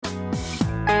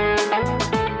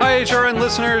HRN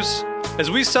listeners.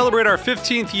 As we celebrate our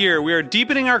 15th year, we are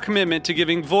deepening our commitment to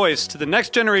giving voice to the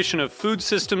next generation of food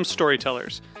systems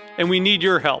storytellers, and we need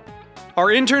your help. Our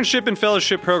internship and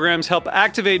fellowship programs help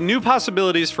activate new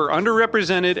possibilities for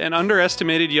underrepresented and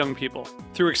underestimated young people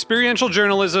through experiential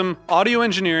journalism, audio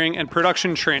engineering, and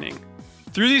production training.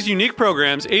 Through these unique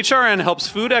programs, HRN helps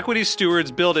food equity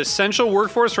stewards build essential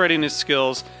workforce readiness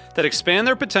skills that expand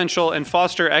their potential and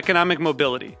foster economic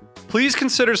mobility. Please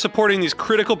consider supporting these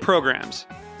critical programs.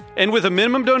 And with a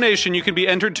minimum donation, you can be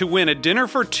entered to win a dinner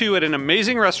for two at an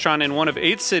amazing restaurant in one of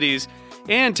 8 cities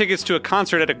and tickets to a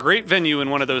concert at a great venue in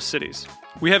one of those cities.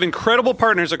 We have incredible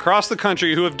partners across the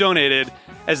country who have donated,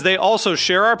 as they also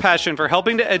share our passion for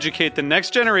helping to educate the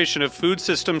next generation of food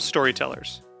systems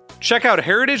storytellers. Check out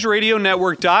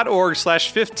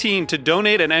heritageradionetwork.org/15 to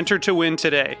donate and enter to win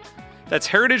today. That's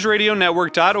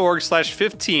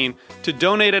heritageradionetwork.org/15 to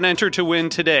donate and enter to win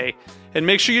today. And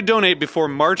make sure you donate before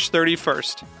March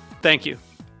 31st. Thank you.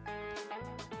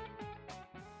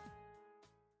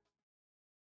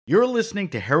 You're listening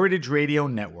to Heritage Radio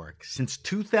Network. Since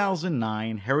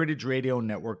 2009, Heritage Radio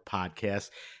Network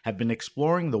podcasts have been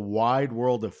exploring the wide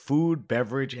world of food,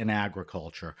 beverage, and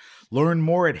agriculture. Learn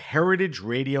more at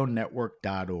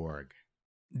heritageradionetwork.org.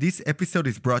 This episode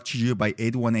is brought to you by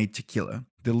 818 Tequila.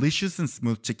 Delicious and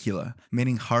smooth tequila, made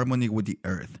in harmony with the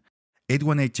earth.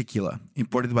 818 Tequila,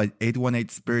 imported by 818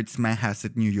 Spirits,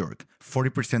 Manhasset, New York.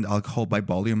 40% alcohol by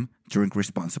volume. Drink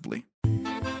responsibly.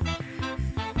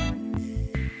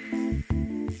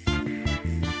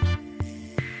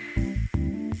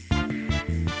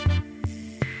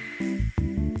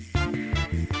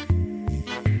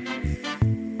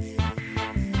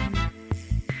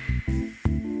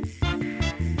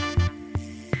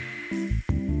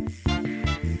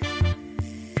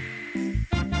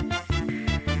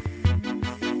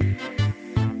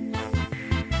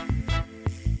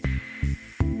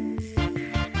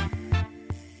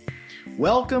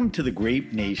 Welcome to the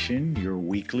Grape Nation, your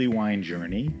weekly wine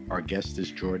journey. Our guest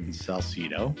is Jordan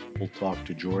Salcito. We'll talk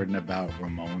to Jordan about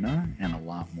Ramona and a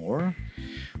lot more.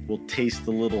 We'll taste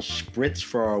a little spritz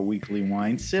for our weekly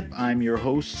wine sip. I'm your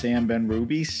host, Sam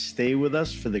Ben-Ruby. Stay with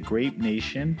us for the Grape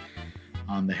Nation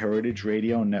on the Heritage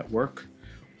Radio Network.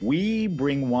 We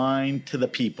bring wine to the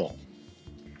people.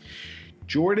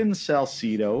 Jordan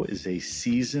Salcito is a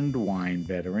seasoned wine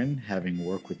veteran, having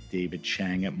worked with David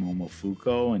Chang at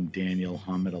Momofuku and Daniel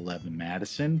Hum at 11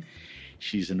 Madison.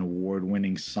 She's an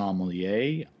award-winning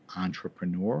sommelier,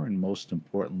 entrepreneur, and most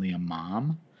importantly, a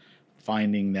mom,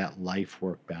 finding that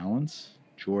life-work balance.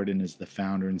 Jordan is the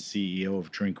founder and CEO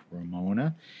of Drink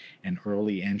Ramona, an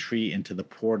early entry into the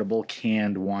portable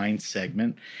canned wine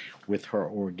segment with her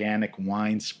organic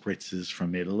wine spritzes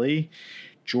from Italy.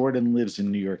 Jordan lives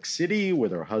in New York City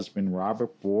with her husband,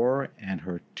 Robert Bohr, and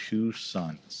her 2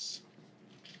 sons.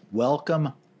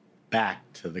 Welcome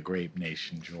back to the Grape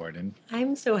Nation, Jordan.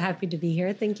 I'm so happy to be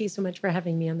here. Thank you so much for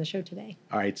having me on the show today.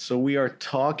 All right, so we are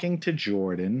talking to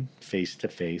Jordan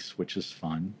face-to-face, which is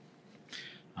fun,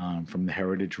 from the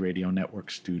Heritage Radio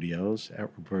Network studios at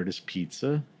Roberta's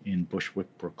Pizza in Bushwick,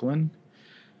 Brooklyn.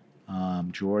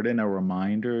 Jordan, a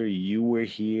reminder, you were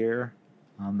here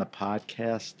on the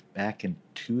podcast back in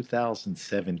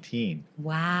 2017.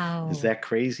 Wow. Is that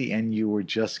crazy? And you were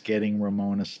just getting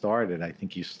Ramona started. I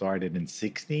think you started in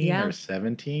 16 or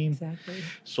 17. Exactly.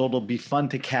 So it'll be fun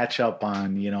to catch up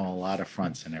on, a lot of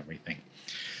fronts and everything.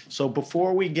 So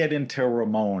before we get into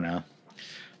Ramona,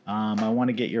 I want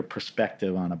to get your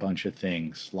perspective on a bunch of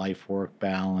things. Life-work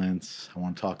balance. I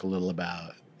want to talk a little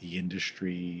about the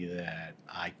industry that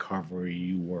I cover,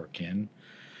 you work in.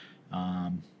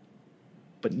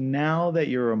 But now that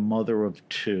you're a mother of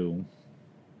 2,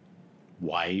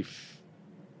 wife,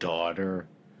 daughter,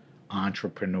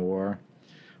 entrepreneur,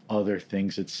 other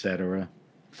things, etc.,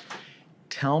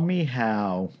 tell me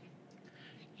how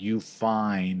you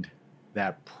find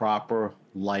that proper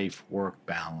life-work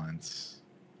balance.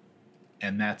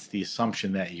 And that's the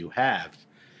assumption that you have.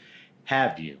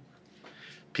 Have you?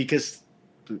 Because,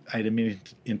 I didn't mean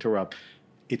to interrupt.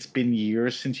 It's been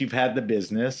years since you've had the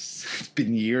business. It's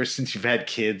been years since you've had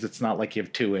kids. It's not like you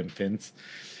have 2 infants.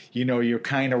 You're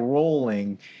kind of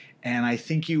rolling. And I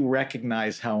think you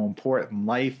recognize how important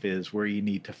life is where you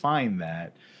need to find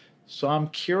that. So I'm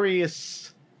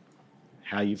curious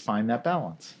how you find that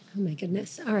balance. Oh, my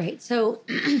goodness. All right. So,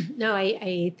 no,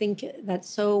 I think that's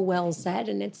so well said.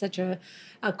 And it's such a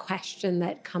question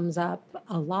that comes up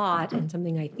a lot and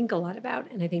something I think a lot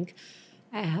about. And I think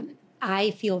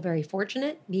I feel very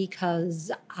fortunate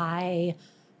because I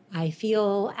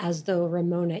feel as though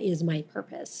Ramona is my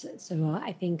purpose. So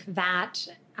I think that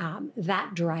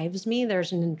that drives me.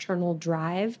 There's an internal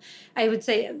drive. I would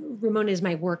say Ramona is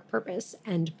my work purpose,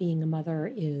 and being a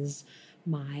mother is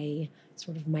my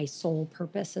sort of my soul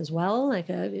purpose as well. Like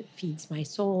it feeds my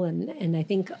soul. And I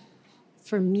think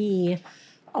for me,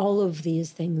 all of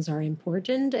these things are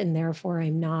important, and therefore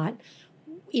I'm not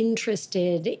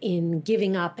interested in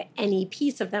giving up any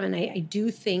piece of them. And I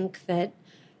do think that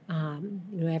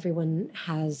everyone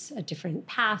has a different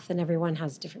path and everyone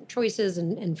has different choices.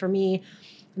 And for me,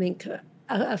 I think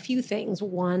a few things.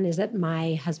 One is that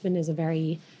my husband is a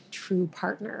very true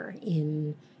partner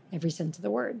in every sense of the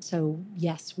word. So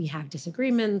yes, we have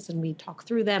disagreements and we talk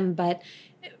through them, but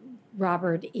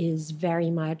Robert is very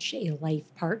much a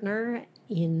life partner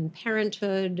in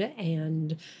parenthood,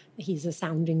 and he's a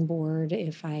sounding board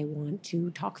if I want to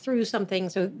talk through something.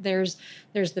 So there's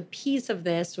the piece of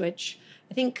this, which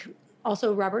I think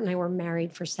also Robert and I were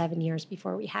married for 7 years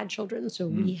before we had children. So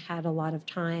we had a lot of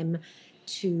time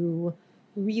to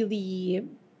really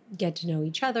get to know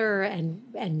each other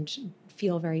and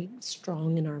feel very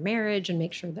strong in our marriage and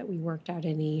make sure that we worked out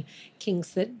any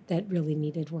kinks that really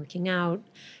needed working out.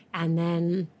 And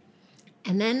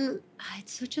then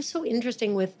it's just so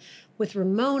interesting with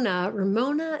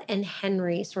Ramona and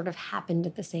Henry sort of happened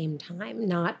at the same time,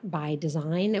 not by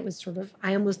design. It was sort of,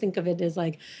 I almost think of it as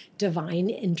like divine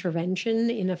intervention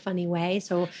in a funny way.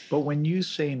 So, but when you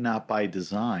say not by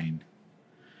design,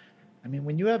 I mean,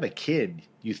 when you have a kid,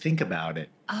 you think about it.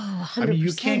 Oh, 100%. I mean,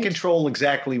 you can't control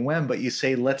exactly when, but you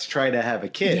say, let's try to have a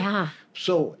kid. Yeah.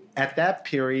 So at that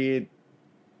period,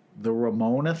 the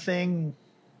Ramona thing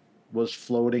was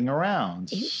floating around.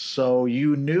 So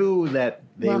you knew that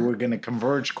they were going to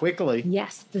converge quickly.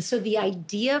 Yes. So the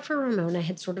idea for Ramona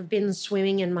had sort of been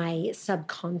swimming in my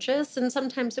subconscious, and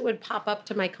sometimes it would pop up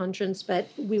to my conscience, but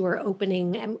we were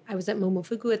opening, and I was at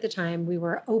Momofuku at the time, we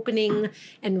were opening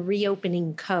and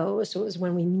reopening Co. So it was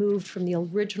when we moved from the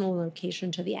original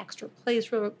location to the Extra Place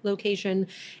location,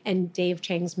 and Dave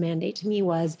Chang's mandate to me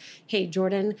was, hey,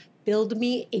 Jordan, build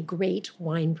me a great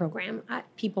wine program.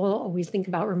 People always think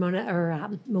about Ramona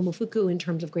or Momofuku in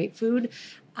terms of great food.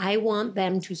 I want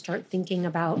them to start thinking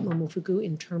about Momofuku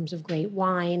in terms of great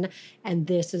wine, and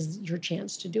this is your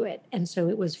chance to do it. And so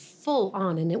it was full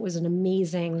on, and it was an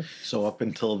amazing... So up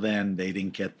until then, they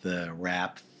didn't get the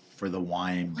rap for the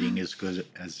wine being as good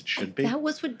as it should be? That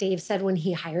was what Dave said when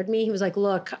he hired me. He was like,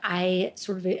 look, I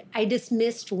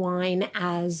dismissed wine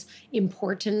as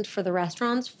important for the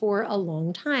restaurants for a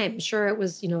long time. Sure, it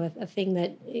was, a thing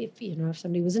that if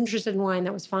somebody was interested in wine,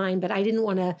 that was fine. But I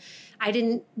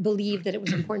didn't believe that it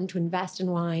was important to invest in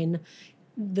wine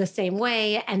the same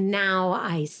way. And now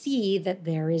I see that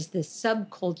there is this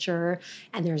subculture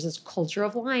and there's this culture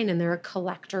of wine, and there are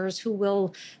collectors who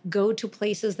will go to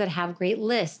places that have great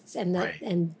lists and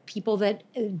and people that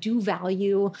do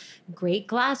value great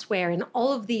glassware and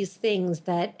all of these things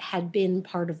that had been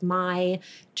part of my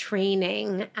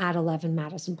training at 11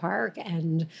 Madison Park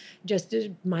and just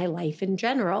my life in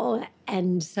general.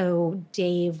 And so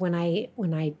Dave, when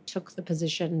I took the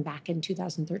position back in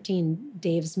 2013,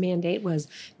 Dave's mandate was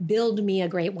build me a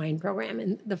great wine program.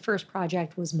 And the first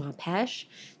project was Mapesh.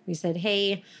 We said,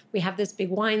 hey, we have this big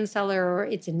wine cellar.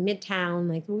 It's in Midtown.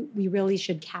 Like, we really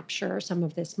should capture some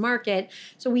of this market.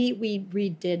 So we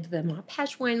redid the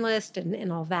Mapesh wine list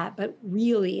and all that. But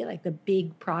really, like, the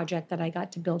big project that I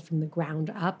got to build from the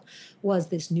ground up was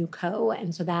this new Co.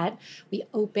 And so that we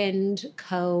opened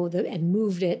Co. And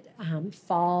moved it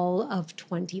fall of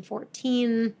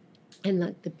 2014.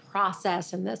 And the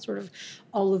process and the sort of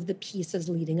all of the pieces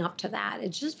leading up to that.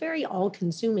 It's just very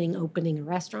all-consuming opening a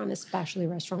restaurant, especially a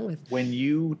restaurant with... When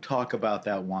you talk about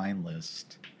that wine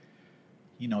list,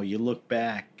 you look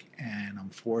back and I'm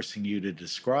forcing you to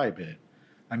describe it.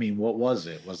 I mean, what was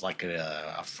it? Was like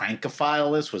a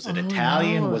Francophile list? Was it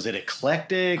Italian? No. Was it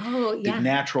eclectic? Oh, yeah. Did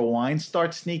natural wine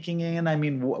start sneaking in? I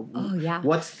mean,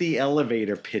 what's the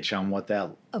elevator pitch on what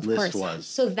that list was?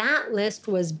 So that list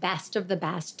was best of the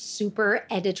best, super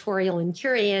editorial and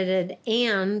curated.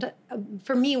 And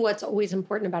for me, what's always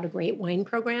important about a great wine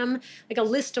program, like a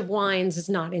list of wines is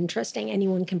not interesting.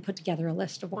 Anyone can put together a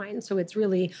list of wines. So it's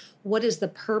really, what is the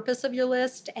purpose of your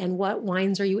list and what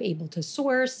wines are you able to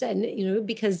source? And,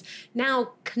 because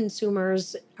now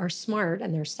consumers are smart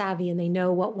and they're savvy and they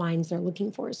know what wines they're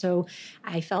looking for. So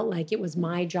I felt like it was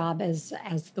my job as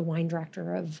the wine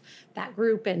director of that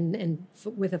group and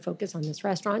with a focus on this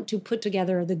restaurant to put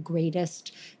together the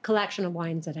greatest collection of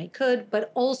wines that I could,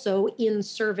 but also in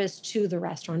service to the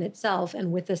restaurant itself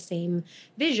and with the same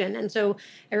vision. And so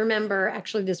I remember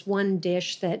actually this one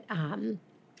dish that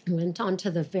went on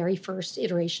to the very first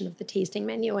iteration of the tasting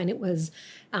menu, and it was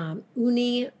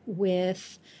uni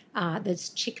with this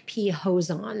chickpea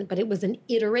hosan, but it was an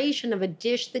iteration of a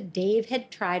dish that Dave had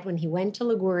tried when he went to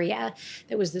Liguria.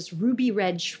 There was this ruby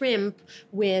red shrimp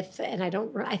with, and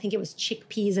I think it was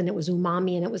chickpeas and it was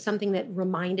umami, and it was something that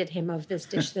reminded him of this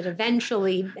dish that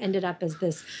eventually ended up as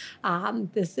this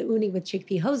uni with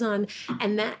chickpea hosan.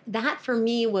 And that for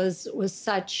me was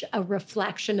such a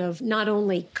reflection of not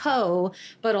only Co,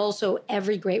 but also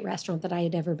every great restaurant that I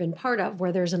had ever been part of,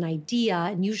 where there's an idea,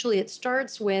 and usually it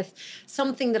starts with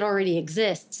something that already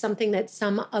exists, something that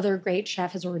some other great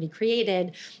chef has already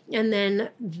created, and then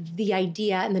the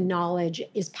idea and the knowledge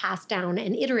is passed down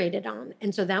and iterated on.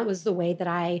 And so that was the way that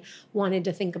I wanted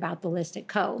to think about the list at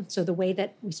Co. So the way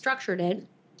that we structured it,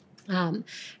 I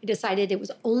decided it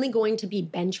was only going to be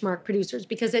benchmark producers,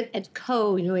 because at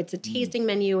Co, it's a tasting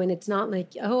menu, and it's not like,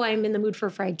 oh, I'm in the mood for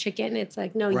fried chicken. It's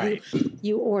like, no, Right.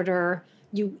 you order,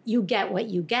 you get what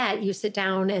you get. You sit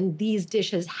down, and these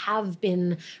dishes have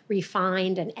been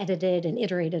refined and edited and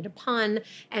iterated upon.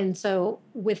 And so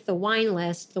with the wine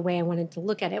list, the way I wanted to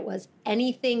look at it was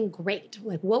anything great,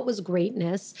 like what was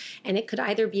greatness, and it could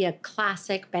either be a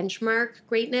classic benchmark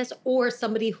greatness or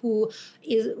somebody who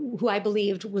I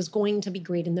believed was going to be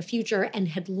great in the future and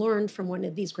had learned from one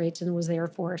of these greats and was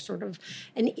therefore sort of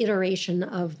an iteration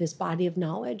of this body of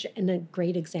knowledge. And a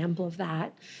great example of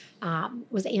that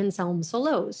was Anselm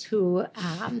Solos, who,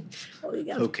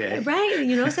 Okay.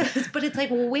 right, but it's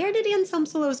like, well, where did Anselm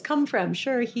Solos come from?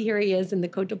 Sure, here he is in the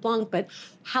Côte de Blanc, but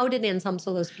how did Anselm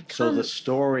Solos become? So the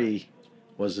story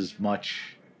was as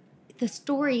much the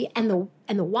story and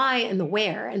the why and the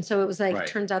where. And so it was like, Right.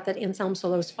 Turns out that Anselm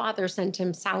Solos' father sent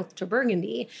him south to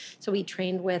Burgundy. So he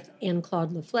trained with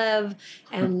Anne-Claude Leflevre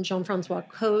and Jean-François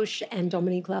Coche and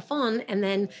Dominique Lafon, and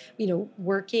then,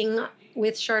 working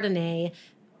with Chardonnay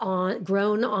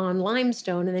grown on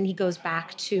limestone. And then he goes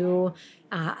back to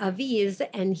Aviz,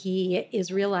 and he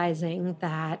is realizing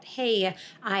that, hey,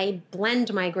 I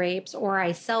blend my grapes or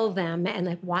I sell them, and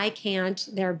like, why can't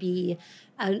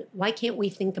we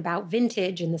think about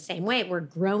vintage in the same way? We're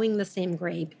growing the same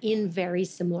grape in very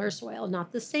similar soil,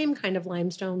 not the same kind of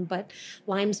limestone, but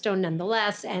limestone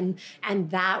nonetheless. And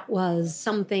that was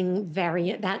something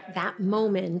that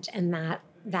moment and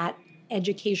that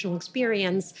educational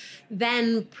experience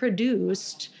then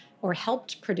produced or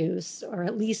helped produce, or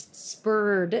at least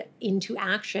spurred into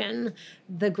action,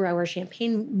 the grower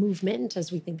champagne movement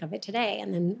as we think of it today.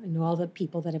 And then all the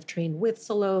people that have trained with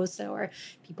Solos, or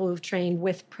people who've trained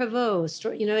with Prevost,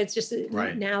 or it's just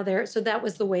Right. now there. So that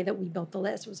was the way that we built the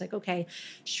list. It was like, okay,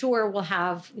 sure, we'll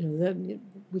have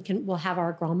we'll have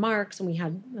our Grand Marques, and we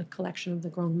had a collection of the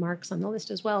Grand Marques on the list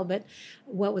as well. But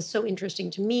what was so interesting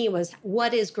to me was,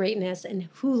 what is greatness, and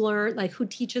who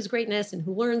teaches greatness, and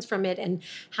who learns from it, and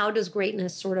how does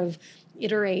greatness sort of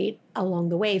iterate along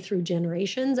the way through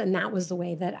generations? And that was the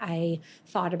way that I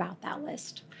thought about that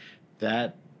list.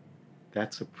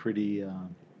 That's a pretty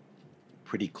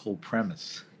cool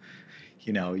premise.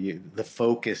 The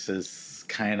focus is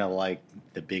kind of like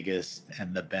the biggest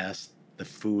and the best. The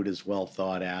food is well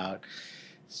thought out,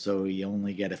 so you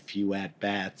only get a few at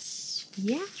bats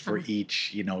for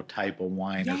each type of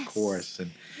wine, Yes. of course.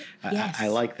 And Yes. I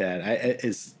like that.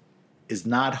 It's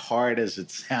not hard as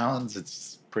it sounds.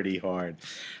 It's pretty hard.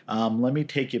 Let me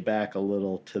take you back a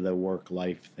little to the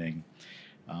work-life thing,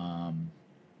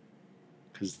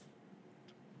 because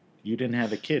you didn't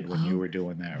have a kid when you were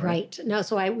doing that, right? Right. No,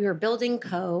 so we were building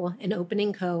Co and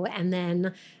opening Co, and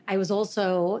then I was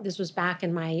also, this was back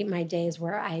in my days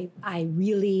where I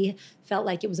really felt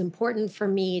like it was important for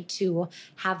me to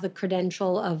have the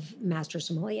credential of master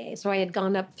sommelier. So I had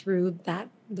gone up through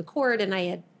the court, and I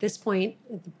at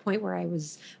the point where I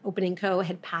was opening Co,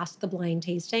 had passed the blind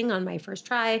tasting on my first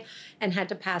try and had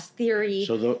to pass theory.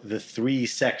 So the three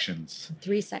sections.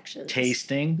 3 sections.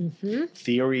 Tasting, Mm-hmm.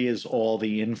 theory is all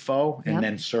the info, and Yep.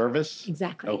 then service.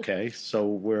 Exactly. Okay, so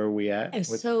where are we at? And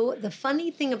so the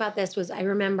funny thing about this was, I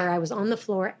remember I was on the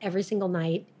floor every single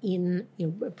night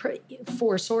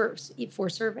for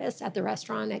service at the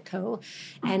restaurant at Co.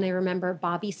 And I remember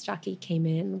Bobby Stuckey came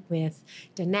in with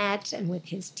Danette and with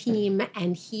his team,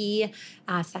 and he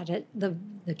sat at the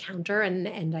counter,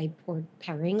 and I poured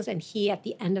pairings, and he at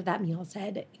the end of that meal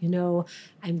said,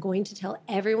 I'm going to tell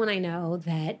everyone I know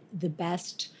that the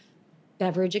best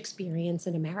beverage experience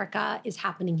in America is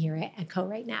happening here at Co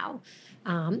right now.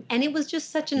 And it was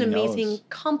just such an He amazing knows.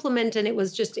 compliment. And it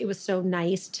was so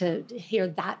nice to hear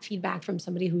that feedback from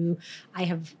somebody who I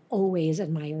have always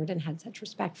admired and had such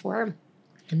respect for.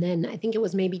 And then I think it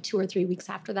was maybe 2 or 3 weeks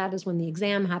after that is when the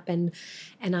exam happened.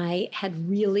 And I had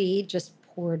really just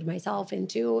poured myself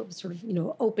into sort of,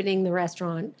 opening the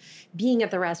restaurant, being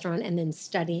at the restaurant, and then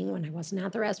studying when I wasn't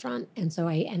at the restaurant. And so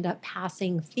I end up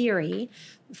passing theory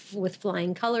with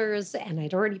flying colors, and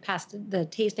I'd already passed the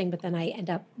tasting, but then I end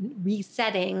up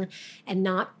resetting and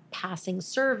not passing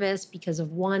service because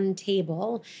of one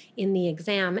table in the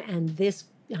exam. And this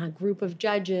group of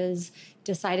judges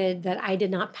decided that I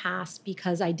did not pass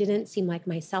because I didn't seem like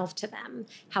myself to them.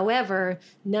 However,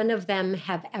 none of them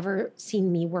have ever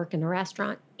seen me work in a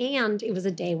restaurant. And it was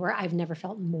a day where I've never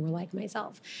felt more like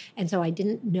myself. And so I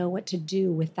didn't know what to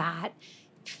do with that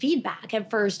feedback.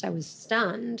 At first, I was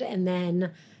stunned. And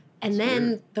then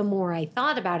the more I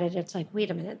thought about it, it's like, wait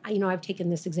a minute, I've taken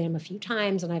this exam a few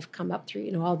times and I've come up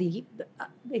through, all the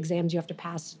exams you have to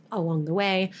pass along the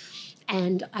way.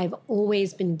 And I've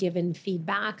always been given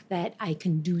feedback that I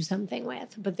can do something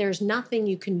with. But there's nothing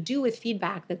you can do with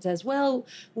feedback that says, well,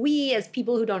 we as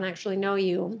people who don't actually know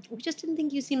you, we just didn't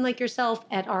think you seemed like yourself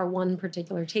at our one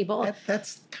particular table.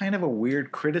 That's kind of a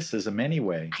weird criticism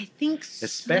anyway. I think so.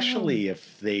 Especially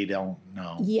if they don't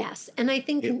know. Yes. And I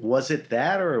think... Was it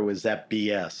that or was that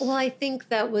BS? Well, I think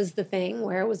that was the thing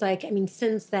where it was like,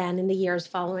 since then, in the years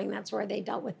following, that's where they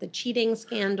dealt with the cheating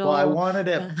scandal. Well, I wanted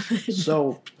to...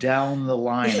 So down the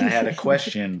line, I had a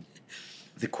question.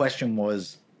 The question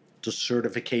was, does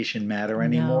certification matter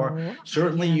anymore? No.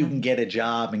 Certainly you can get a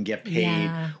job and get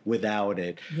paid without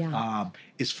it. Yeah.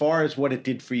 As far as what it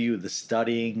did for you, the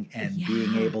studying and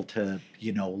being able to,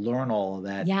 learn all of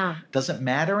that, doesn't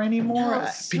matter anymore? No,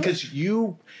 because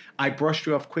I brushed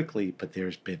you off quickly, but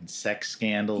there's been sex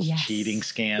scandals, cheating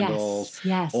scandals,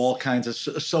 all kinds of...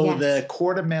 So the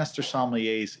Court of Master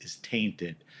Sommeliers is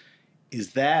tainted.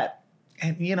 Is that...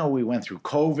 And, we went through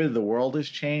COVID. The world has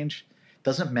changed.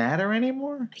 Doesn't matter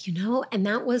anymore? And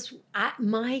that was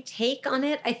my take on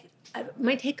it.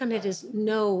 My take on it is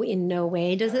no, in no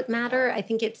way does it matter. I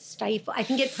think I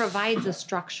think it provides a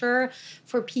structure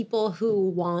for people who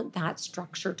want that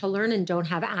structure to learn and don't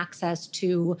have access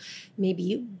to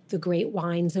maybe the great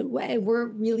wines. We're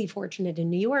really fortunate in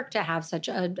New York to have such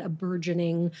a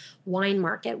burgeoning wine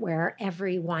market where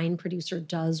every wine producer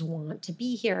does want to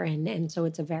be here. And so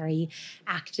it's a very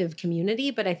active community.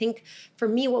 But I think for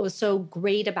me, what was so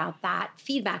great about that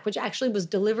feedback, which actually was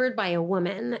delivered by a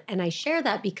woman, and I share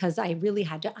that because I really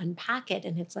had to unpack it.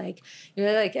 And it's like,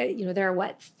 there are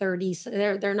 30,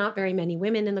 there are not very many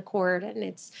women in the court. And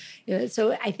it's,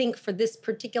 so I think for this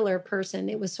particular person,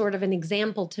 it was sort of an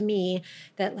example to me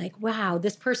that like, wow,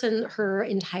 this person, her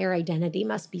entire identity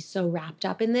must be so wrapped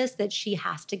up in this that she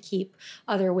has to keep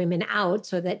other women out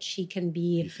so that she can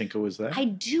be. You think it was that? I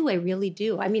do. I really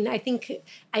do. I really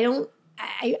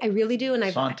do.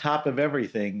 And so on top of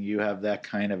everything, you have that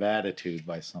kind of attitude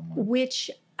by someone. Which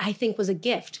I think was a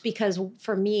gift because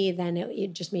for me, then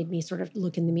it just made me sort of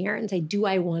look in the mirror and say, do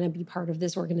I want to be part of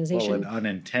this organization? Well, an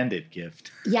unintended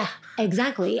gift. Yeah,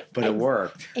 exactly. But it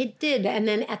worked. It did. And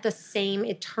then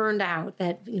it turned out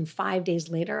that 5 days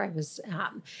later, I was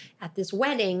at this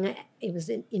wedding. It was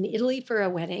in Italy for a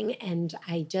wedding. And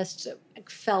I just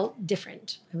felt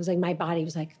different. It was like my body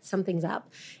was like, something's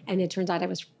up. And it turns out I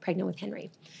was pregnant with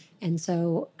Henry. And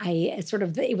so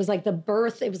it was like the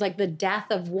birth, it was like the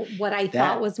death of what I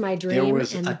thought was my dream. There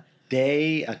was a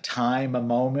day, a time, a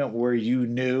moment where you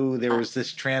knew there was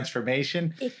this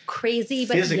transformation. Crazy,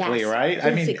 but physically, yes, right?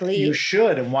 Physically, I mean, you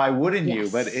should, and why wouldn't you?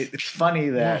 But it's funny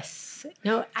that... Yes.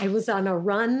 No, I was on a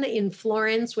run in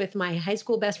Florence with my high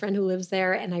school best friend who lives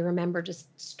there. And I remember just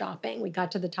stopping. We got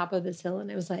to the top of this hill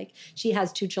and it was like, she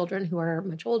has 2 children who are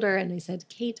much older. And I said,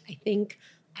 Kate, I think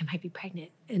I might be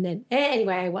pregnant. And then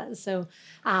anyway, I was. So,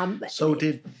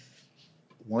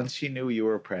 once you knew you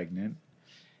were pregnant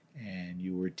and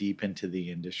you were deep into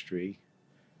the industry,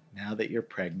 now that you're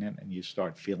pregnant and you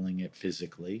start feeling it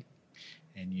physically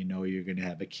and you know you're going to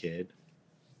have a kid,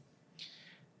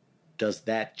 does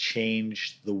that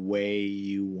change the way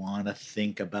you want to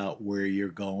think about where you're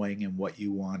going and what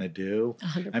you want to do?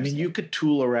 100%. I mean, you could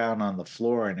tool around on the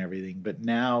floor and everything, but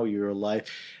now your life,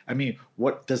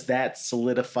 what does that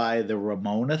solidify the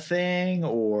Ramona thing,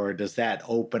 or does that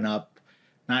open up,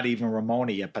 not even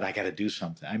Ramona yet, but I got to do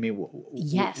something? I mean,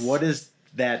 yes. What does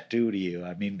that do to you?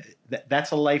 I mean,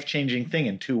 that's a life-changing thing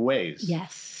in 2 ways.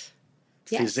 Yes.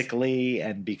 Physically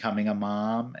and becoming a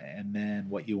mom, and then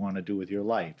what you want to do with your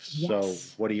life. Yes. So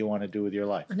what do you want to do with your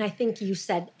life? And I think you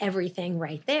said everything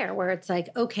right there, where it's like,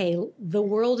 okay,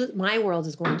 my world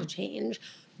is going to change.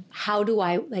 How do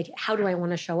I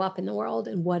want to show up in the world?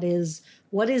 And what is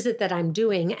it that I'm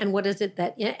doing? And what is it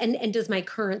that, and does my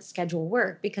current schedule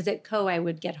work? Because at Co, I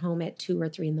would get home at 2 or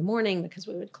 3 in the morning because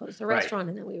we would close the restaurant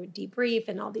and then we would debrief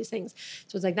and all these things.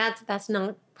 So it's like, that's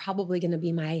not probably going to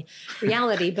be my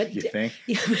reality. But You think?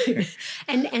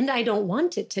 and I don't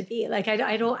want it to be like,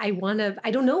 I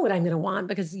don't know what I'm going to want,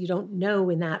 because you don't know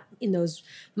in those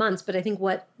months. But I think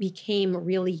what became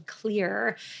really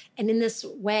clear, and in this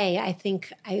way, I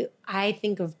think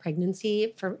of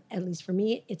pregnancy, at least for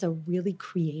me, it's a really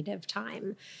creative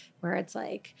time where it's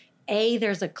like,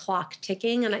 there's a clock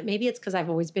ticking, and maybe it's because I've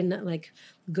always been like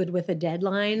good with a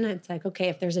deadline. It's like, okay,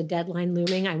 if there's a deadline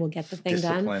looming, I will get the thing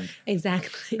done.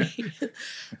 Exactly.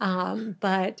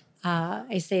 But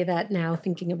I say that now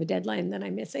thinking of a deadline that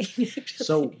I'm missing.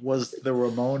 So was the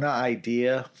Ramona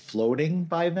idea floating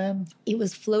by then? It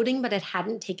was floating, but it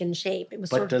hadn't taken shape. It was.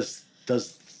 But does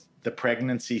the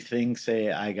pregnancy thing say,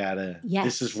 Yes.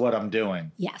 This is what I'm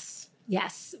doing?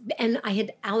 Yes. And I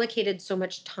had allocated so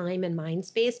much time and mind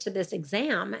space to this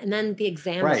exam, and then the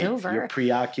exam was over. You're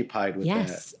preoccupied with that.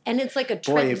 Yes. And it's like a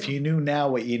Boy, if you knew now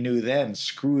what you knew then,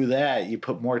 screw that. You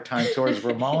put more time towards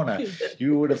Ramona.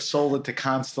 You would have sold it to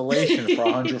Constellation for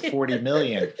 $140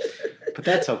 million. But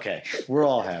that's okay. We're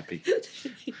all happy.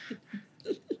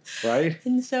 Right?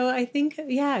 And so I think,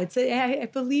 I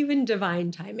believe in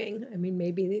divine timing. I mean,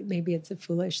 maybe it's a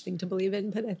foolish thing to believe in,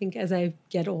 but I think as I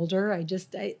get older,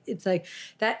 it's like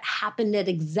that happened at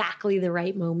exactly the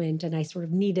right moment, and I sort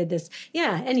of needed this.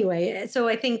 Yeah. Anyway, so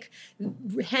I think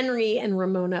Henry and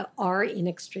Ramona are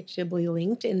inextricably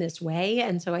linked in this way,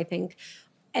 and so I think.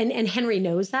 And Henry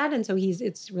knows that, and so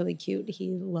it's really cute. He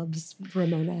loves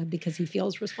Ramona because he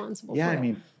feels responsible for it. Yeah, I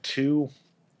mean,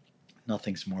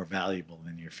 nothing's more valuable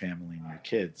than your family and your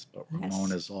kids, but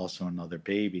Ramona's also another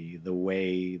baby. The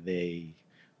way they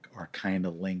are kind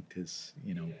of linked is,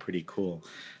 pretty cool.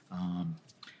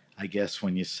 I guess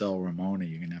when you sell Ramona,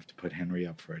 you're going to have to put Henry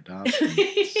up for adoption.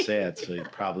 It's sad, so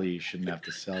you shouldn't have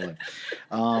to sell it.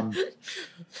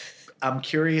 I'm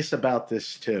curious about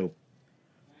this too.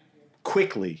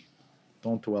 Quickly,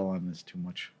 don't dwell on this too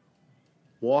much.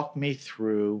 Walk me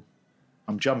through.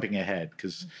 I'm jumping ahead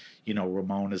because,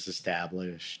 Ramona's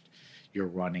established. You're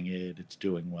running it. It's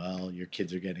doing well. Your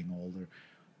kids are getting older.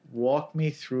 Walk me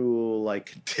through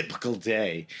like a typical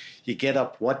day. You get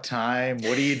up what time?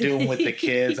 What are you doing with the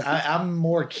kids? I'm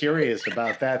more curious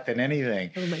about that than anything.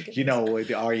 Oh my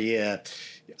goodness. Are you...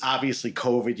 Obviously,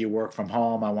 COVID, you work from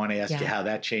home. I want to ask you how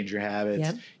that changed your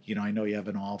habits. Yep. I know you have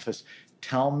an office.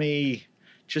 Tell me,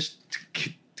 just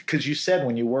because you said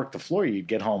when you worked the floor, you'd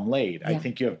get home late. I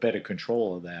think you have better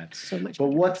control of that. So much.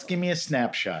 But give me a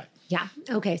snapshot. Yeah.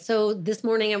 Okay. So this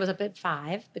morning I was up at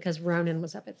 5 because Ronan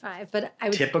was up at 5. But I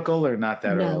would typical or not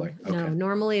that early? Okay. No.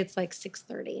 Normally it's like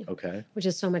 6:30. Okay. Which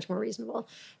is so much more reasonable.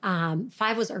 5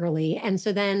 was early, and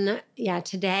so then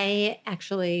today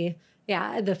actually.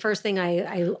 Yeah, the first thing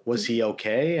I was he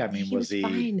okay? I mean, was he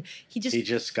fine? He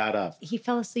just got up. He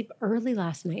fell asleep early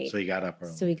last night. So he got up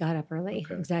early.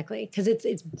 Okay. Exactly, because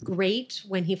it's great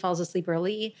when he falls asleep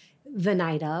early the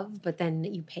night of, but then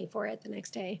you pay for it the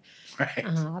next day. Right.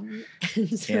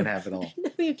 Can't have it all.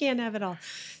 No, you can't have it all.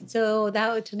 So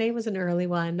today was an early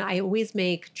one. I always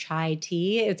make chai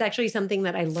tea. It's actually something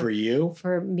that I learned for you,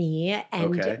 for me,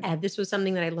 and this was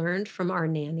something that I learned from our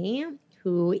nanny,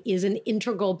 who is an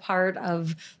integral part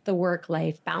of the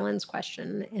work-life balance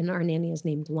question. And our nanny is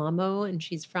named Lamo, and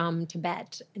she's from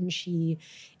Tibet, and she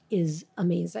is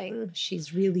amazing.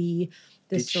 She's really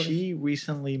this Did she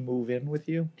recently move in with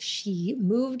you? She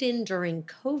moved in during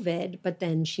COVID, but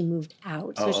then she moved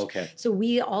out. Okay. So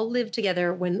we all lived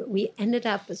together. When we ended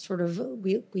up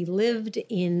we lived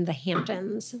in the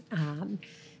Hamptons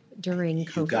during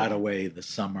COVID. You got away the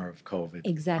summer of COVID.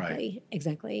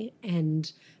 Exactly.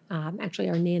 And actually,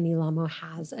 our nanny Lamo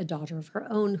has a daughter of her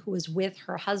own who was with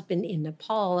her husband in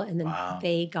Nepal, and then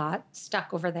they got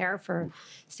stuck over there for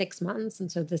 6 months. And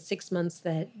so the 6 months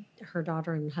that her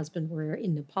daughter and husband were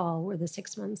in Nepal were the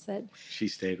 6 months that she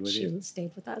stayed with She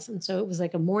stayed with us. And so it was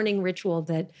like a morning ritual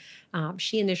that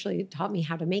she initially taught me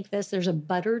how to make this. There's a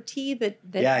butter tea that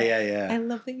yeah. I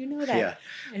love that you know that. Yeah.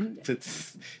 And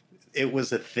it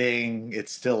was a thing.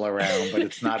 It's still around, but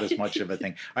it's not as much of a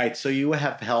thing. All right. So you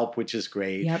have help, which is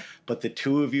great. Yep. But the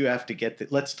two of you have to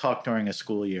let's talk during a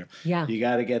school year. Yeah. You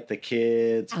got to get the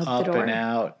kids up and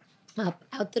out.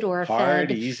 Out the door. Hard,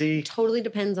 fed. easy. Totally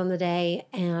depends on the day.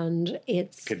 And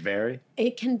it can vary.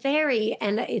 It can vary.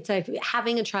 And it's like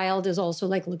having a child is also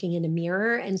like looking in a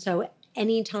mirror. And so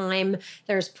anytime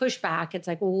there's pushback, it's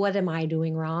like, well, what am I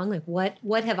doing wrong? Like,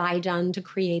 what have I done to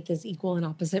create this equal and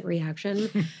opposite reaction?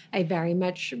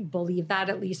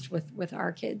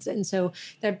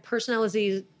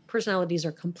 personalities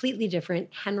are completely different.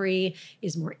 Henry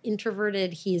is more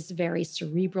introverted. He's very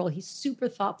cerebral. He's super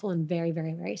thoughtful and very,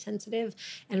 very, very sensitive.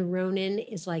 And Ronan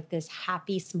is like this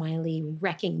happy, smiley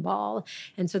wrecking ball.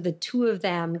 And so the two of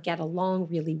them get along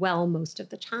really well most of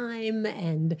the time.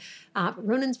 And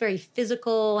Ronan's very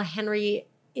physical. Henry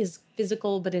is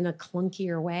physical, but in a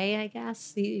clunkier way, I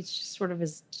guess. He just sort of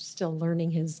is still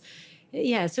learning his.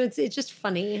 Yeah, so it's just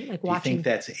funny, like watching. Do you think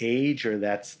that's age or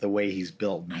that's the way he's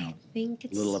built now? I think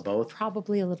it's a little of both.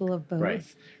 Probably a little of both. Right.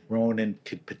 Ronan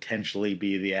could potentially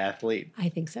be the athlete. I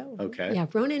think so. Okay. Yeah,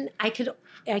 Ronan. I could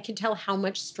tell how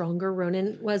much stronger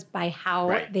Ronan was by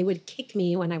how they would kick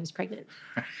me when I was pregnant.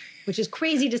 Which is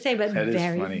crazy to say, but very,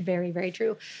 very, very, very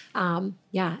true.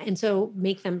 Yeah, and so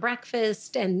make them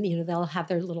breakfast, and they'll have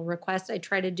their little requests. I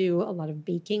try to do a lot of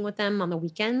baking with them on the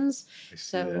weekends.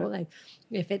 So like,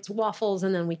 if it's waffles,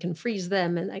 and then we can freeze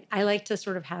them, and I like to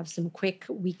sort of have some quick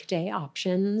weekday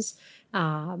options.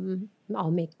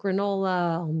 I'll make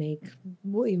granola. I'll make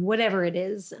whatever it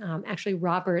is. Actually,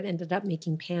 Robert ended up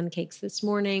making pancakes this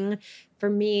morning. For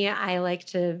me, I like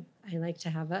to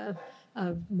have a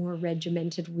more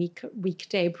regimented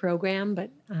weekday program, but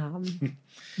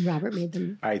Robert made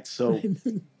them. All right, so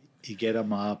you get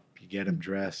them up, you get them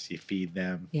dressed, you feed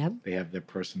them. Yep. They have their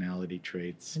personality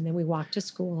traits. And then we walk to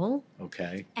school.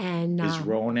 Okay. And is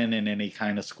Ronan in any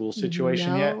kind of school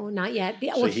situation yet? No, not yet.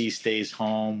 So he stays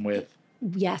home with.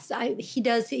 Yes, he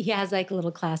does. He has like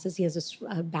little classes. He has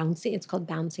a bouncing. It's called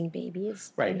Bouncing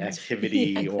Babies. Right,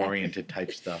 activity-oriented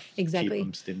type stuff. Exactly. Keep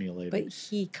him stimulated. But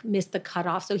he missed the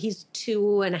cutoff. So he's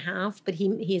 2.5, but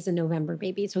he is a November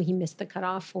baby. So he missed the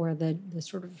cutoff for the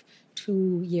sort of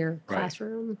 2-year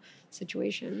classroom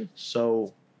situation.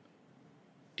 So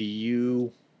do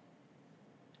you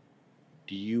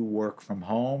work from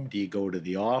home? Do you go to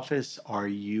the office? Are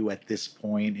you at this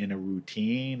point in a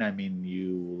routine? I mean,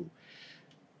 you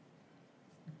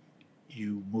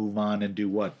move on and do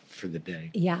what for the day?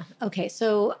 Yeah. Okay.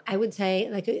 So I would say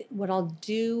like what I'll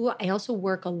do, I also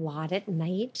work a lot at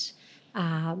night.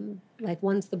 Like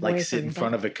once the boys sit in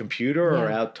front of a computer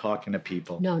or out talking to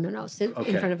people? No. Sit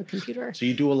in front of a computer. So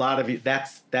you do a lot of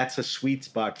that's a sweet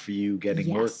spot for you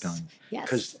getting work done. Yes.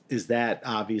 Because is that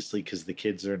obviously because the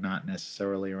kids are not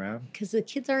necessarily around? Because the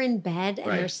kids are in bed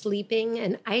and they're sleeping.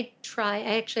 And I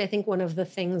think one of the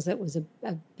things that was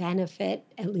a benefit,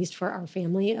 at least for our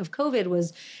family, of COVID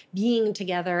was being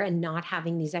together and not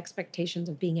having these expectations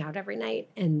of being out every night.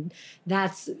 And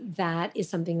that is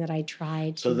something that I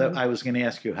tried to. So I was going to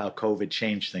ask you how COVID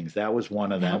changed things. That was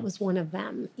one of them. That was one of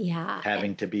them, yeah.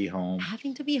 Having to be home.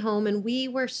 And we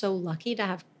were so lucky to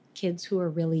have kids who were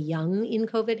really young in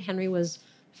COVID. Henry was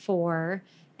 4,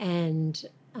 and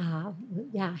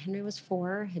Henry was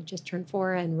 4, had just turned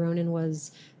 4, and Ronan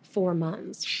was 4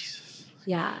 months. Jesus.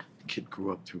 Yeah. Kid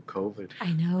grew up through COVID.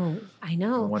 I know. I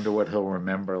wonder what he'll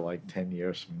remember like 10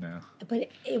 years from now. But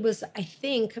it was, I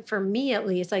think, for me at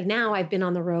least, like now I've been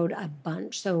on the road a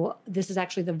bunch. So this is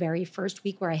actually the very first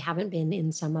week where I haven't been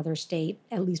in some other state,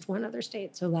 at least one other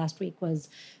state. So last week was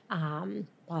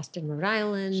Boston, Rhode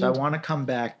Island. So I want to come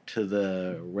back to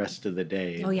the rest of the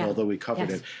day, although we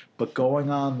covered it. But going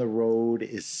on the road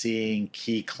is seeing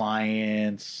key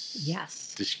clients,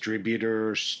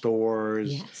 distributors,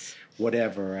 stores,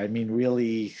 whatever. I mean,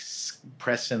 really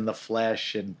pressing the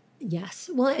flesh and. Yes.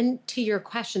 Well, and to your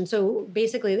question, so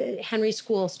basically Henry's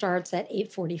school starts at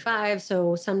 8:45.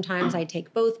 So sometimes I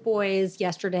take both boys.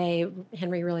 Yesterday,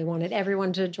 Henry really wanted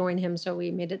everyone to join him, so we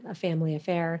made it a family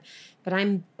affair. But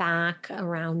I'm back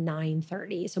around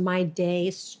 9:30. So my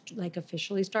day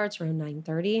officially starts around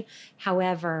 9:30.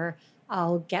 However,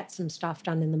 I'll get some stuff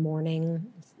done in the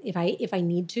morning if I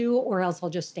need to, or else I'll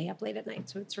just stay up late at night.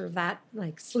 So it's sort of that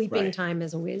sleeping time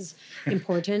is always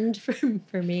important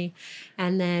for me.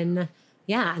 And then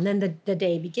the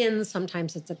day begins.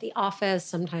 Sometimes it's at the office.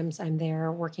 Sometimes I'm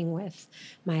there working with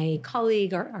my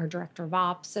colleague, our director of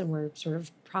ops, and we're sort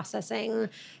of processing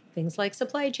things like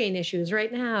supply chain issues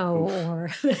right now.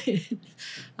 Or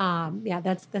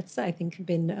that's I think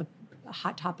been a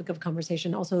hot topic of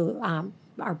conversation. Also,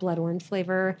 our blood orange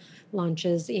flavor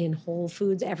launches in Whole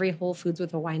Foods, every Whole Foods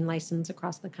with a wine license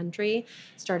across the country,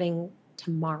 starting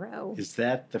tomorrow. Is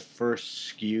that the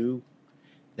first SKU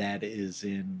that is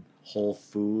in Whole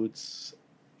Foods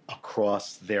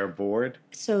across their board?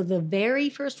 So the very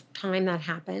first time that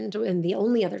happened, and the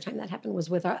only other time that happened, was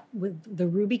with the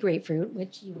ruby grapefruit,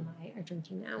 which you and I are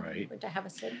drinking now. Right. To have a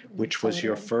sip. Which was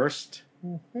your first?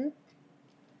 Mm-hmm.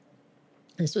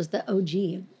 This was the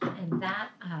OG, and that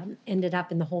ended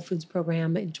up in the Whole Foods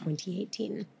program in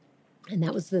 2018. And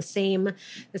that was the same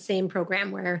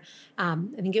program where I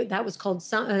think that was called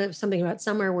something about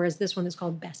summer, whereas this one is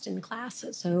called Best in Class.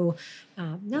 So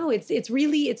no,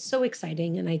 it's so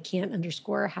exciting, and I can't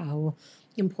underscore how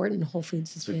important Whole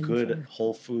Foods has been.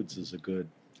 Whole Foods is a good.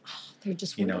 They're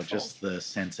just wonderful. Just the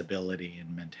sensibility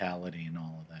and mentality and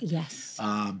all of that. Yes.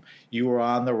 You were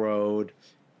on the road.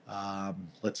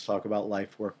 Let's talk about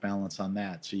life-work balance on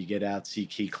that. So you get out, see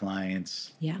key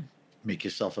clients. Yeah. Make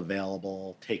yourself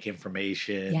available, take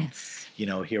information. Yes.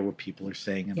 Hear what people are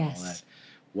saying and yes. all that.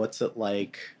 What's it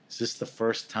like? Is this the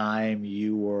first time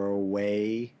you were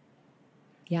away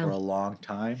for a long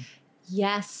time?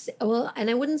 Yes. Well, and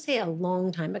I wouldn't say a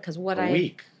long time because a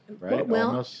week. Right? Well,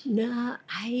 almost? No,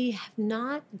 I have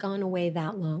not gone away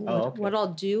that long. Okay. What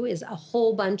I'll do is a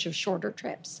whole bunch of shorter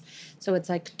trips. So it's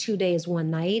like 2 days, 1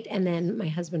 night. And then my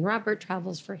husband, Robert,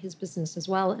 travels for his business as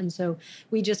well. And so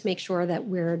we just make sure that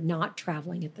we're not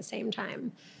traveling at the same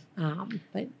time.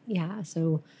 But yeah,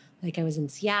 so like I was in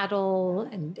Seattle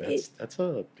and that's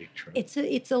a big trip.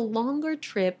 It's a longer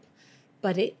trip,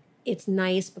 but it's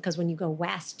nice because when you go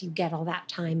west, you get all that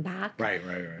time back. Right.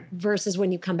 Versus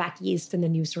when you come back east and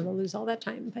then you sort of lose all that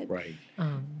time. But right.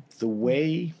 The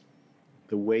way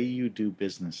you do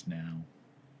business now,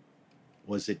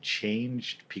 was it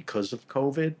changed because of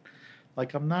COVID?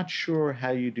 Like, I'm not sure how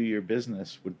you do your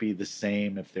business would be the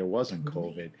same if there wasn't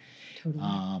COVID.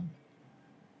 Totally.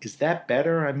 Is that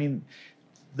better? I mean,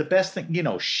 the best thing,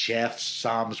 chefs,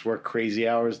 somms work crazy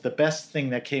hours. The best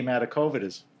thing that came out of COVID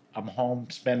is I'm home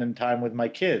spending time with my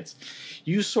kids.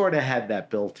 You sort of had that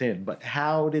built in, but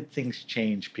how did things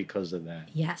change because of that?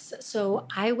 Yes. So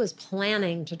I was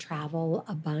planning to travel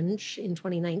a bunch in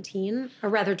 2019, or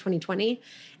rather 2020.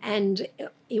 And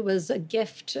it was a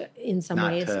gift in some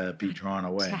ways. Not to be drawn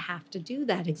away. To have to do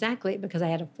that, exactly, because I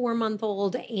had a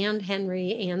 4-month-old and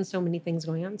Henry and so many things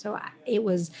going on. So it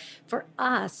was, for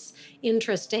us,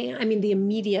 interesting. I mean, the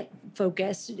immediate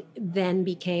focus then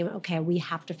became, okay, we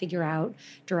have to figure out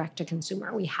direct to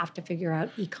consumer. We have to figure out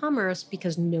e-commerce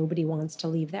because nobody wants to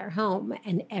leave their home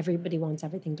and everybody wants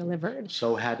everything delivered.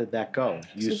 So how did that go?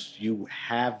 You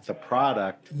have the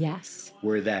product. Yes.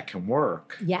 Where that can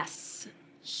work. Yes.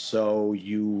 So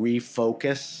you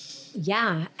refocus.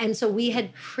 Yeah. And so we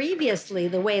had previously,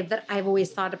 the way that I've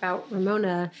always thought about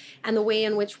Ramona and the way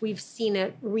in which we've seen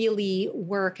it really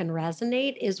work and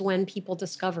resonate is when people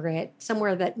discover it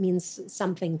somewhere that means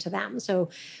something to them. So,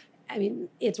 I mean,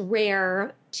 it's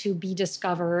rare to be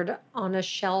discovered on a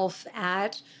shelf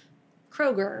at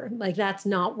Kroger. Like, that's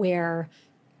not where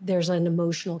there's an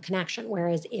emotional connection.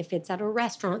 Whereas if it's at a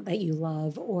restaurant that you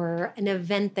love or an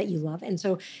event that you love. And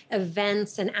so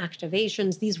events and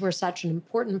activations, these were such an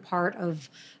important part of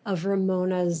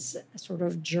Ramona's sort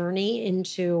of journey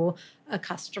into a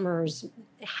customer's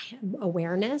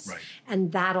awareness. Right.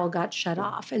 And that all got shut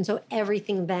off. And so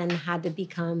everything then had to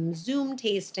become Zoom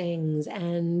tastings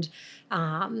and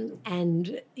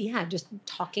just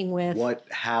talking with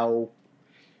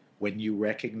when you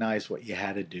recognized what you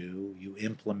had to do, you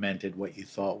implemented what you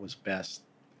thought was best.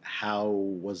 How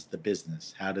was the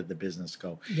business? How did the business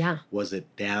go? Yeah. Was it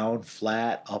down,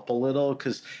 flat, up a little?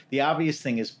 Because the obvious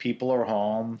thing is people are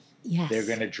home. Yes. They're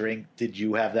going to drink. Did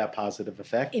you have that positive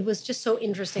effect? It was just so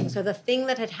interesting. So the thing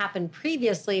that had happened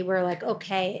previously, we're like,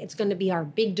 okay, it's going to be our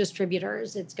big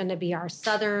distributors. It's going to be our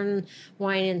Southern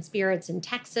Wine and Spirits in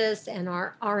Texas and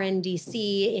our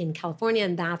RNDC in California.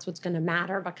 And that's what's going to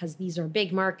matter because these are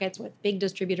big markets with big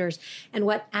distributors. And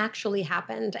what actually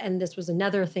happened, and this was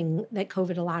another thing that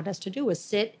COVID allowed us to do, was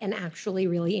sit and actually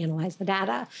really analyze the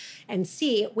data and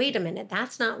see, wait a minute,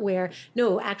 that's not where,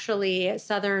 no, actually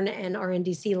Southern and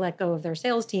RNDC let go of their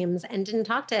sales teams and didn't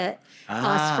talk to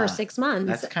us for 6 months.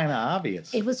 That's kind of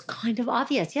obvious. It was kind of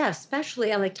obvious, yeah,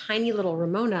 especially like tiny little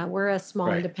Ramona. We're a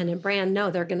small independent brand.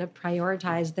 No, they're going to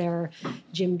prioritize their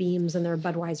Jim Beams and their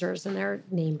Budweisers and their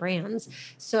name brands.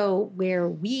 So where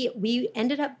we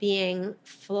ended up being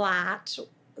flat,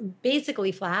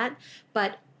 basically flat,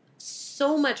 but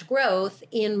so much growth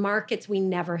in markets we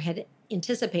never had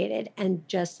anticipated and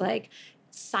just like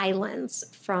silence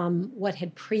from what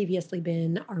had previously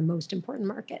been our most important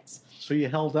markets. So you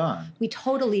held on. We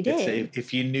totally did.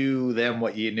 If you knew then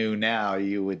what you knew now,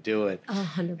 you would do it.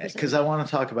 100%. Because I want to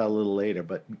talk about it a little later,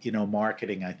 but,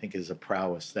 marketing, I think, is a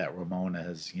prowess that Ramona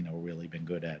has, really been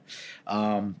good at.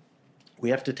 We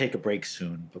have to take a break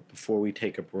soon, but before we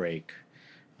take a break,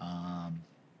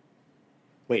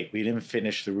 we didn't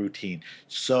finish the routine.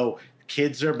 So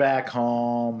kids are back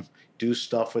home, do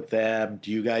stuff with them. Do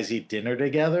you guys eat dinner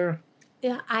together?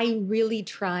 Yeah, I really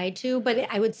try to, but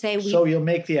I would say So you'll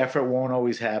make the effort, won't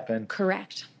always happen.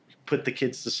 Correct. Put the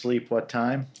kids to sleep what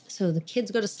time? So the kids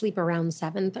go to sleep around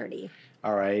 7:30.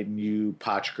 All right, and you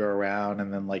potchka around,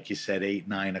 and then, like you said, 8,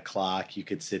 9 o'clock, you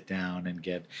could sit down and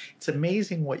get. It's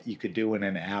amazing what you could do in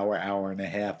an hour, hour and a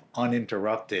half,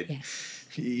 uninterrupted. Yes.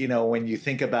 You know, when you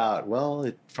think about,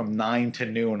 well, from 9 to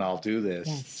noon, I'll do this.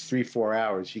 Yes. It's 3, 4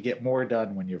 hours. You get more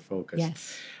done when you're focused.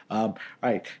 Yes. All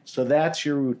right, so that's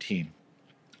your routine.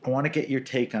 I want to get your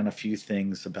take on a few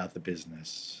things about the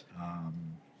business.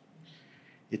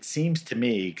 It seems to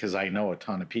me, because I know a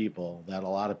ton of people, that a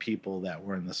lot of people that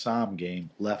were in the Somm game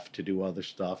left to do other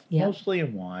stuff, mostly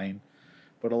in wine,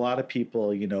 but a lot of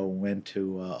people, you know, went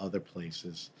to other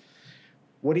places.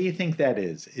 What do you think that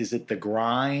is? Is it the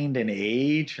grind and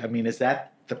age? I mean, is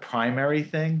that the primary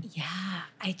thing? Yeah,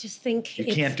 I just think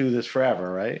you can't do this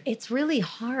forever, right? It's really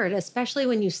hard, especially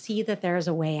when you see that there's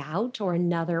a way out or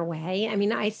another way. I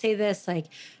mean, I say this like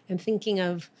I'm thinking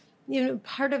of, you know,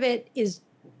 part of it is,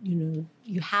 you know,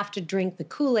 you have to drink the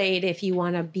Kool-Aid if you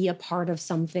want to be a part of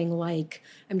something like,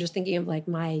 I'm just thinking of like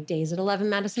my days at 11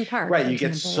 Madison Park. Right, you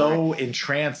get so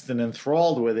entranced and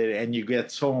enthralled with it, and you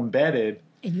get so embedded.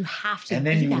 And you have to. And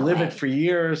then you live way. it for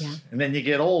years, and then you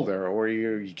get older, or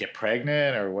you get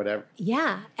pregnant, or whatever.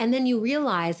 Yeah, and then you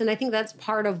realize, and I think that's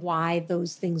part of why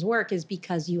those things work, is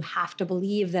because you have to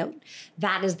believe that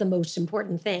that is the most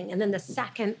important thing. And then the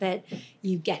second that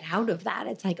you get out of that,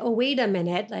 it's like, oh, wait a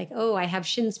minute, like, oh, I have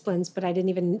shin splints, but I didn't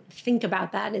even think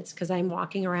about that. It's because I'm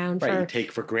walking around. Right, you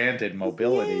take for granted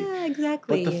mobility. Yeah,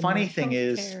 exactly. But the funny thing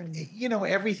is, you know,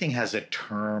 everything has a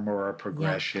term or a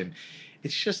progression. Yeah.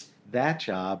 It's just that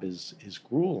job is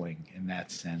grueling in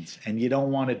that sense, and you don't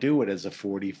want to do it as a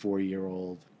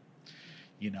 44-year-old,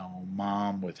 you know,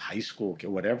 mom with high school,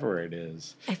 whatever it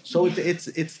is. So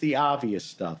it's the obvious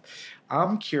stuff.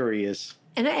 I'm curious,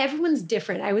 and everyone's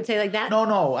different. I would say like that.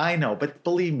 No, I know, but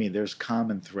believe me, there's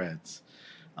common threads.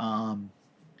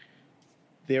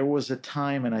 There was a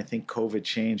time, and I think COVID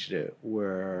changed it,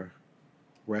 where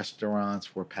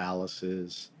restaurants were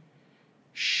palaces,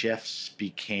 chefs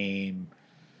became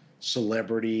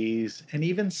celebrities, and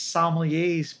even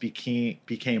sommeliers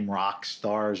became rock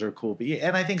stars or cool.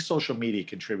 And I think social media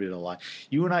contributed a lot.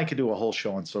 You and I could do a whole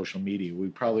show on social media. We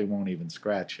probably won't even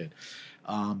scratch it.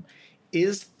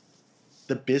 Is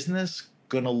the business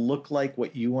going to look like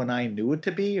what you and I knew it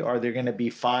to be? Are there going to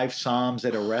be 5 somms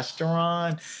at a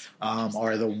restaurant?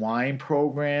 Are the wine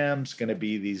programs going to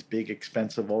be these big,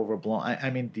 expensive, overblown? I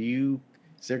mean, is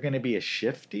there going to be a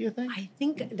shift, do you think? I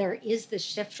think there is the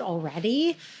shift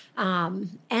already.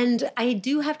 And I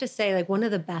do have to say, like, one of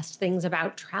the best things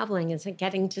about traveling is like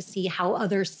getting to see how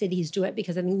other cities do it,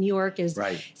 because I think New York is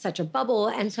such a bubble.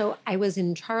 And so I was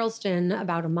in Charleston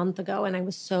about a month ago, and I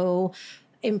was so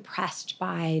impressed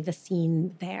by the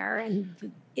scene there.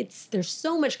 And there's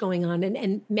so much going on.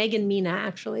 And Megan Mina,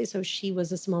 actually, so she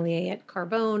was a sommelier at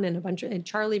Carbone and at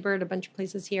Charlie Bird, a bunch of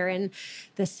places here in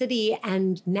the city.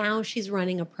 And now she's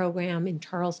running a program in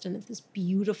Charleston at this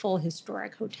beautiful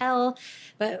historic hotel.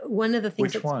 But one of the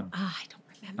things— Which one? I don't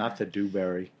remember. Not the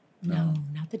Dewberry. No,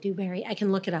 not the Dewberry. I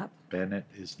can look it up. Bennett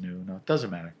is new. No, it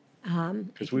doesn't matter.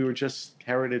 Because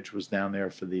Heritage was down there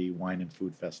for the Wine and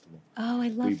Food Festival. Oh, I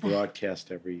love that. We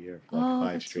broadcast every year for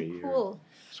like 5 straight years. Cool.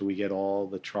 So we get all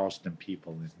the Charleston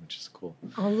people in, which is cool.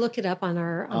 I'll look it up on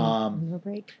our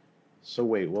break. So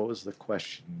wait, what was the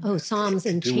question? Oh, Somms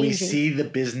and changing. Do we see the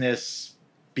business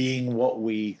being what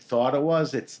we thought it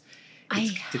was? It's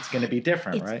going to be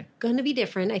different, right? It's going to be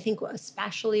different. I think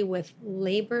especially with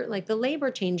labor, like the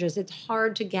labor changes, it's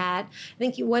hard to get. I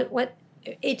think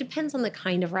it depends on the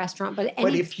kind of restaurant, but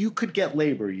if you could get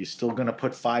labor, you're still going to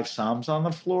put 5 somms on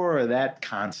the floor, or that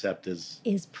concept is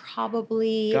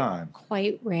probably gone.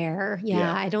 Quite rare.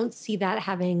 Yeah, I don't see that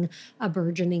having a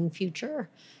burgeoning future.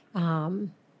 Because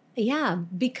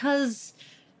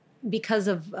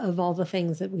of all the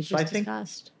things that we've just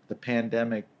discussed. The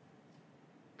pandemic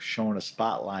shone a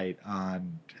spotlight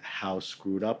on how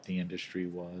screwed up the industry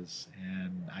was,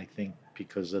 and I think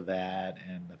because of that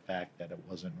and the fact that it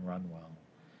wasn't run well,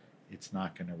 it's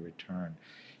not going to return.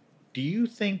 Do you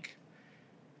think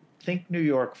New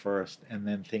York first and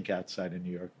then think outside of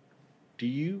New York?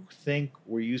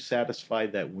 Were you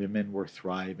satisfied that women were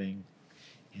thriving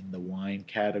in the wine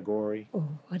category?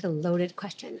 Oh, what a loaded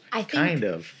question. I think kind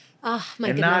of. Oh, my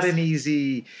and goodness. Not an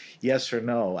easy yes or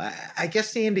no. I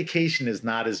guess the indication is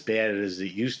not as bad as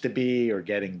it used to be or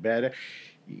getting better.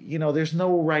 You know, there's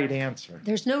no right answer.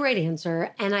 There's no right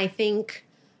answer. And I think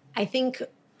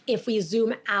if we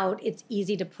zoom out, it's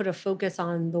easy to put a focus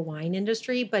on the wine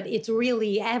industry, but it's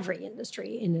really every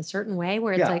industry in a certain way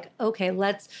where it's like, okay,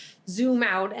 let's zoom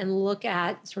out and look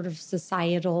at sort of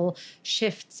societal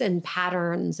shifts and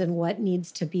patterns and what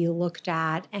needs to be looked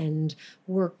at and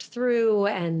worked through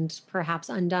and perhaps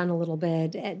undone a little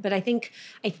bit. But I think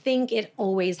it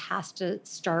always has to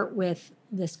start with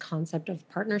this concept of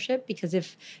partnership, because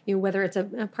if whether it's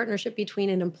a partnership between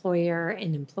an employer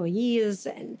and employees,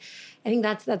 and I think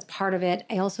that's part of it.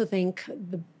 I also think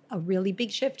a really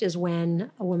big shift is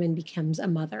when a woman becomes a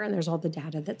mother, and there's all the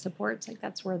data that supports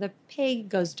that's where the pay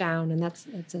goes down, and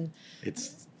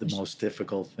it's the most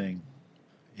difficult thing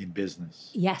in business.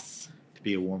 Yes. To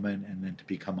be a woman and then to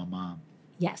become a mom.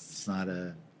 Yes. It's not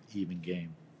a even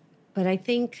game. But I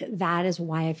think that is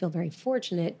why I feel very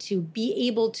fortunate to be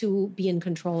able to be in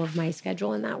control of my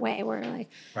schedule in that way, where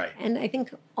right. And I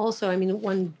think also,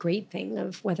 one great thing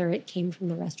of whether it came from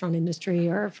the restaurant industry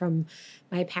or from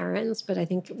my parents, but I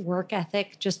think work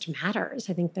ethic just matters.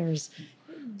 I think there's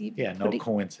no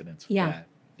coincidence with that.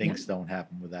 Things don't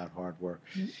happen without hard work.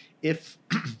 Mm-hmm.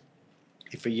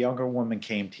 If a younger woman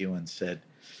came to you and said,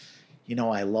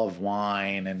 I love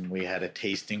wine, and we had a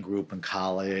tasting group in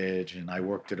college, and I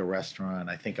worked at a restaurant.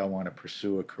 I think I want to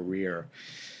pursue a career.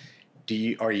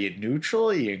 Are you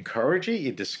neutral? You encourage it?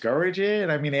 You discourage it?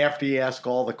 After you ask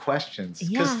all the questions.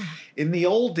 Because in the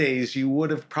old days, you would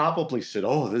have probably said,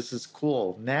 oh, this is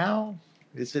cool. Now,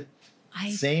 is it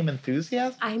same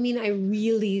enthusiasm? I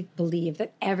really believe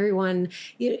that everyone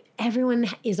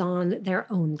is on their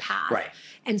own path. Right.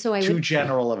 And so Too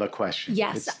general of a question.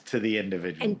 Yes. It's to the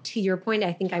individual. And to your point,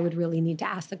 I think I would really need to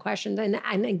ask the question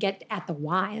and get at the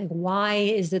why. Why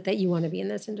is it that you want to be in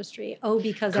this industry? Oh,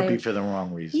 because Could be for the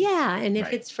wrong reason. Yeah. And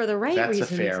if it's for the right reason.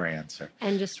 That's a fair answer.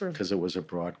 And just sort of. Because it was a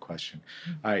broad question.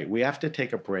 Mm-hmm. All right. We have to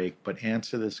take a break, but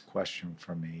answer this question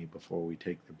for me before we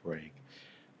take the break.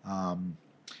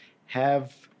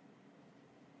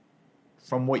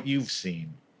 From what you've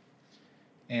seen,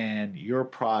 and your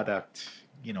product,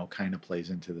 kind of plays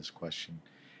into this question,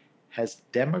 has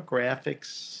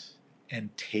demographics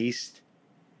and taste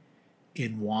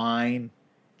in wine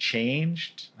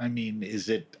changed? Is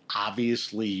it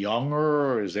obviously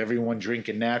younger, or is everyone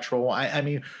drinking natural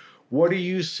wine? What are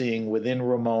you seeing within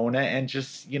Ramona and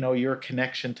just, your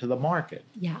connection to the market?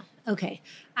 Yeah. Okay.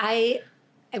 I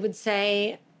would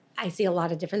say I see a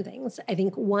lot of different things. I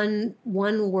think one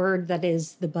word that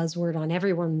is the buzzword on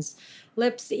everyone's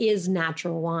lips is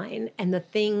natural wine. And the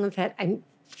thing that I'm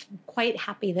quite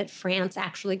happy that France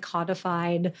actually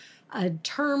codified a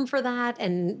term for that,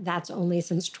 and that's only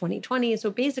since 2020.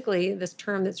 So basically this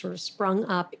term that sort of sprung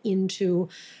up into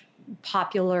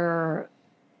popular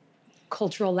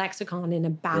cultural lexicon and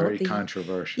about very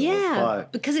controversial. Yeah,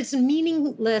 because it's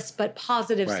meaningless but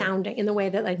positive sounding in the way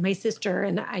that my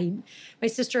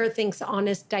sister thinks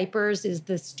honest diapers is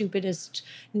the stupidest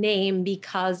name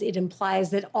because it implies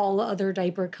that all other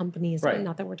diaper companies,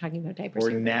 not that we're talking about diapers,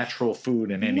 or here, natural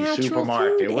food in any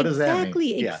supermarket. Food, what does that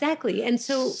mean? Exactly. And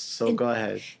so go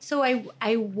ahead. So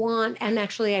I want, and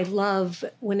actually I love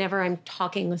whenever I'm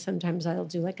talking, sometimes I'll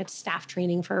do a staff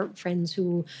training for friends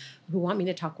who want me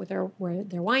to talk with their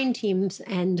wine teams.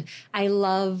 And I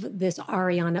love this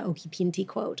Ariana Okipinti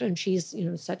quote. And she's,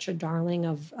 such a darling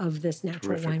of this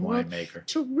natural wine world.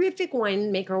 Terrific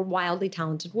winemaker, wildly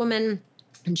talented woman.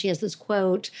 And she has this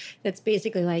quote that's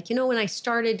basically when I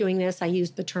started doing this, I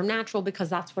used the term natural because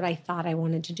that's what I thought I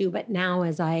wanted to do. But now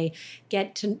as I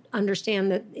get to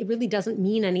understand that it really doesn't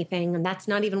mean anything, and that's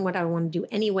not even what I want to do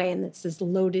anyway, and it's this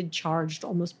loaded, charged,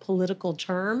 almost political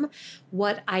term,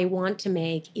 what I want to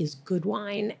make is good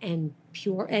wine and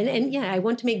pure. And I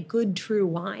want to make good, true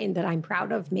wine that I'm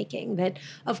proud of making, that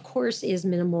of course is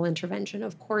minimal intervention,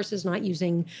 of course is not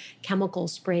using chemical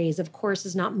sprays, of course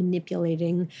is not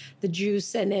manipulating the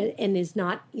juice and is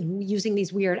not using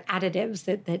these weird additives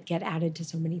that get added to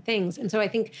so many things. And so I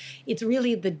think it's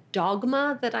really the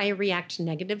dogma that I react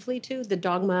negatively to, the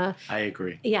dogma. I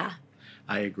agree. Yeah.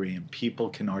 I agree. And people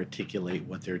can articulate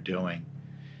what they're doing,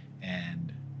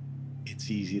 and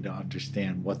it's easy to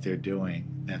understand what they're doing,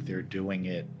 that they're doing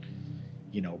it,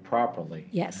 properly.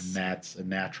 Yes. And that's a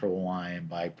natural wine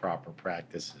by proper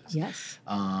practices. Yes.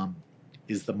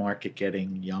 Is the market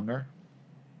getting younger?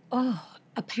 Oh,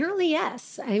 apparently,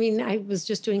 yes. I was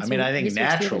just doing some I think research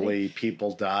naturally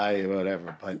people die,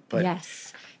 whatever, but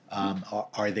yes.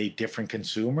 Are they different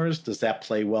consumers? Does that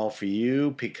play well for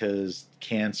you? Because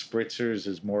canned spritzers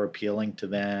is more appealing to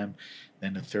them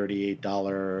than a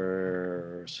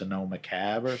 $38 Sonoma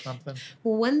cab or something?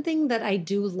 Well, one thing that I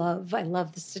do love, I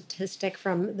love the statistic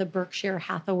from the Berkshire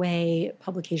Hathaway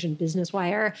publication Business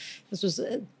Wire. This was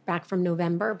back from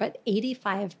November, but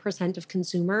 85% of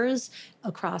consumers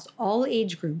across all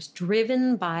age groups,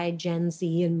 driven by Gen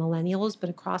Z and millennials, but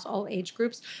across all age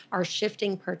groups, are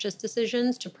shifting purchase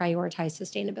decisions to prioritize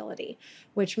sustainability,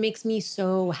 which makes me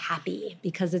so happy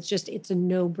because it's a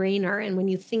no-brainer. And when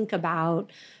you think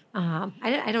about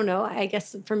I don't know. I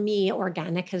guess for me,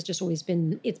 organic has just always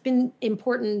it's been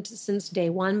important since day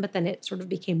one, but then it sort of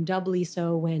became doubly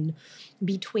so when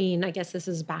I guess this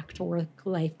is back to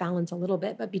work-life balance a little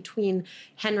bit, but between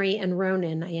Henry and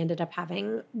Ronan, I ended up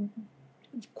having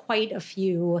quite a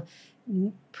few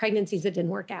pregnancies that didn't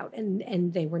work out,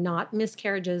 and they were not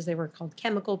miscarriages. They were called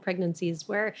chemical pregnancies,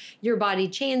 where your body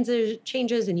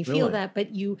changes and you feel that, but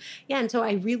and so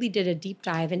I really did a deep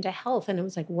dive into health, and it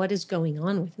was like, what is going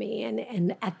on with me?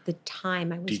 And at the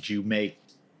time did you make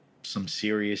some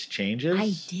serious changes?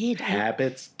 I did.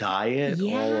 Habits, diet,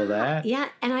 all of that? Yeah.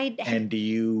 And do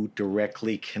you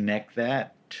directly connect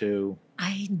that to?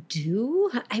 I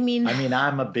do. I mean,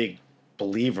 I'm a big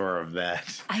believer of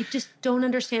that. I just don't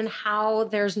understand how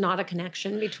there's not a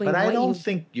connection between. But I don't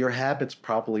think your habits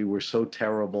probably were so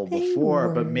terrible before,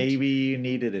 but maybe you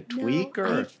needed a tweak.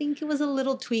 I think it was a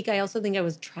little tweak. I also think I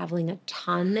was traveling a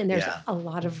ton, and there's a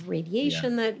lot of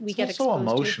radiation that we get exposed to. It's also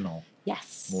emotional.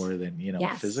 Yes. More than,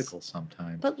 physical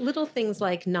sometimes. But little things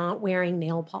like not wearing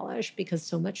nail polish because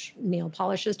so much nail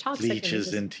polish is toxic.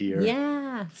 Leaches into your...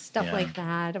 Yeah, stuff like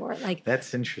that. Or like...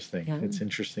 That's interesting. Yeah. It's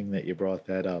interesting that you brought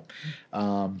that up.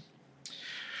 All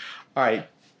right,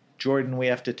 Jordan, we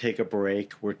have to take a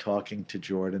break. We're talking to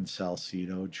Jordan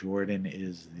Salcito. Jordan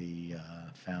is the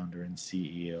founder and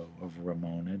CEO of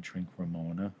Ramona, Drink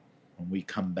Ramona. When we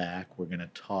come back, we're going to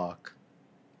talk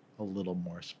a little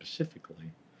more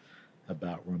specifically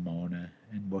about Ramona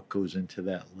and what goes into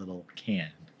that little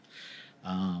can.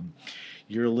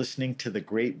 You're listening to The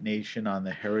Grape Nation on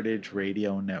the Heritage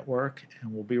Radio Network,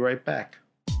 and we'll be right back.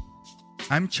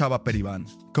 I'm Chava Periban,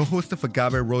 co-host of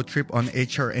Agave Road Trip on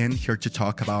HRN, here to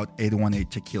talk about 818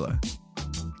 Tequila.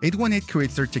 818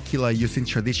 creates their tequila using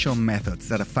traditional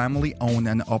methods at a family-owned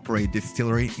and operated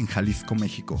distillery in Jalisco,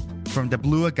 Mexico. From the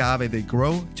blue agave they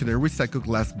grow to their recycled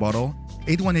glass bottle,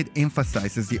 818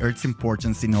 emphasizes the earth's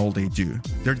importance in all they do.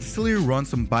 Their distillery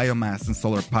runs on biomass and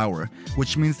solar power,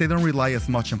 which means they don't rely as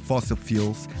much on fossil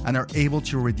fuels and are able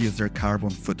to reduce their carbon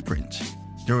footprint.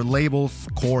 Their labels,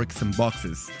 corks, and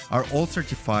boxes are all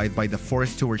certified by the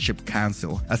Forest Stewardship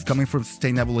Council as coming from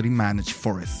sustainability managed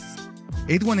forests.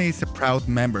 818 is a proud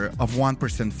member of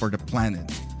 1% for the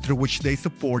Planet, through which they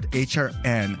support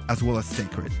HRN as well as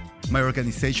Sacred, my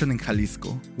organization in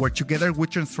Jalisco, where together we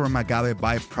transform agave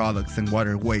byproducts and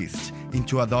water waste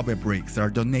into adobe bricks that are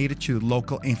donated to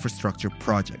local infrastructure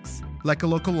projects, like a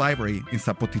local library in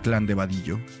Zapotitlan de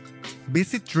Vadillo.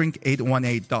 Visit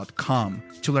drink818.com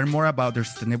to learn more about their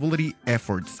sustainability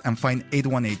efforts and find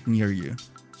 818 near you.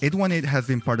 818 has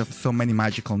been part of so many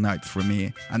magical nights for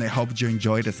me, and I hope you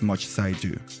enjoy it as much as I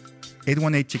do.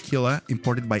 818 Tequila,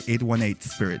 imported by 818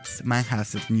 Spirits,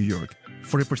 Manhasset, New York.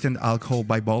 40% alcohol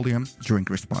by volume. Drink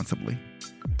responsibly.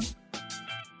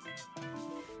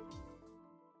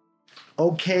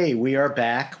 Okay, we are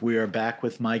back. We are back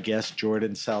with my guest,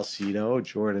 Jordan Salcito.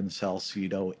 Jordan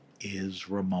Salcito is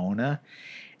Ramona.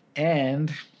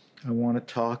 And I want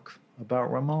to talk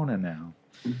about Ramona now.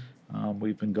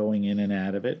 We've been going in and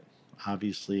out of it.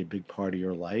 Obviously, a big part of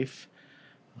your life.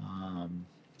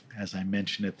 As I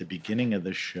mentioned at the beginning of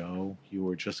the show, you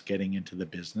were just getting into the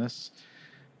business.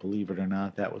 Believe it or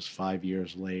not, that was 5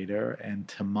 years later. And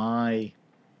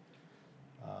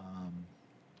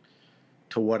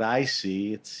to what I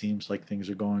see, it seems like things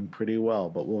are going pretty well,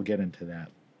 but we'll get into that.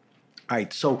 All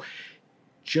right, so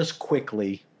just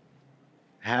quickly,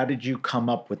 how did you come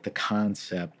up with the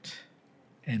concept?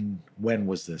 And when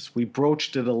was this? We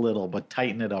broached it a little, but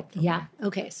tighten it up for me.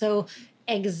 Okay. So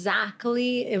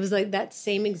exactly, it was like that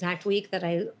same exact week that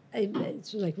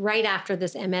it's like right after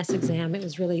this MS exam. It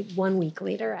was really 1 week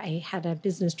later. I had a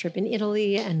business trip in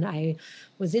Italy, and I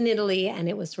was in Italy, and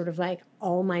it was sort of like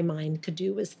all my mind could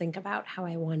do was think about how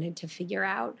I wanted to figure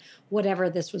out whatever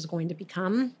this was going to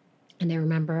become. And I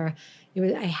remember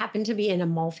I happened to be in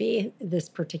Amalfi this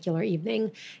particular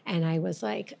evening, and I was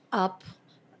like up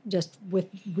just with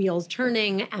wheels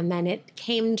turning, and then it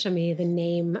came to me, the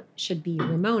name should be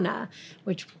Ramona,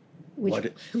 which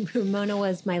What? Ramona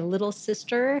was my little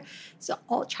sister, so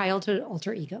childhood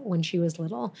alter ego when she was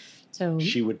little. So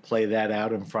She would play that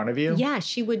out in front of you? yeah,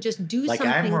 she would just do Like,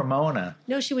 something. I'm Ramona.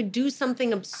 No, she would do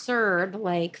something absurd,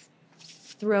 like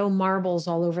throw marbles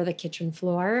all over the kitchen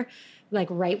floor, like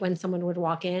right when someone would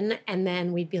walk in. And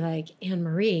then we'd be like, Anne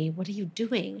Marie, what are you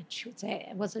doing? And she would say,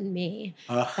 it wasn't me.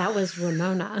 That was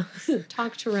Ramona.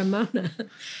 Talk to Ramona.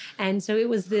 And so it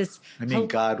was this. I mean,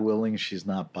 God willing, she's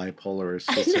not bipolar or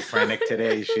schizophrenic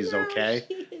today. She's okay?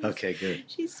 Okay, good.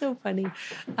 She's so funny.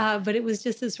 But it was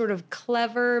just this sort of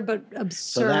clever but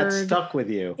absurd. So that stuck with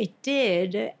you. It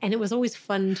did. And it was always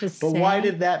fun to say. But why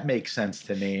did that make sense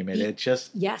to name it? It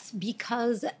just... Yes,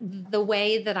 because the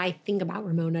way that I think about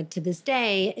Ramona to this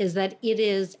day is that it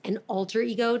is an alter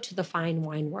ego to the fine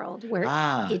wine world where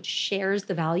it shares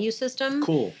the value system.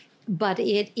 Cool. But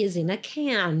it is in a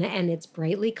can and it's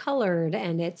brightly colored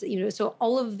and it's, so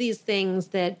all of these things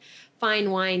that fine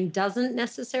wine doesn't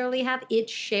necessarily have, it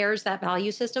shares that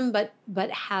value system, but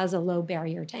has a low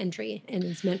barrier to entry and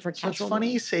it's meant for casual. So it's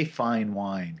funny you say fine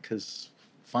wine because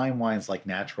fine wine's like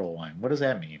natural wine. What does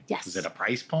that mean? Yes. Is it a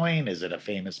price point? Is it a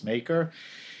famous maker?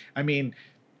 I mean,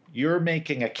 you're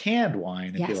making a canned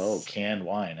wine and people, oh, canned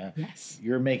wine. Huh? Yes.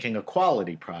 You're making a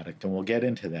quality product and we'll get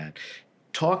into that.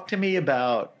 Talk to me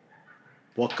about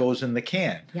what goes in the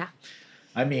can. Yeah.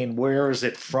 I mean, where is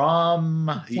it from?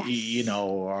 Yes.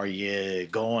 Are you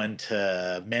going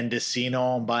to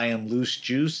Mendocino and buying loose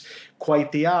juice?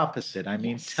 Quite the opposite. I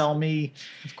mean, tell me.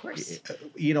 Of course.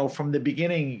 From the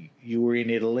beginning, you were in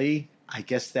Italy. I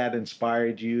guess that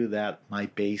inspired you that my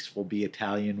base will be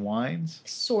Italian wines?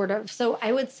 Sort of. So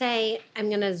I would say I'm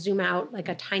going to zoom out like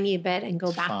a tiny bit and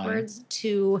go backwards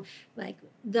to like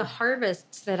the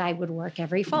harvests that I would work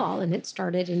every fall. And it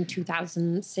started in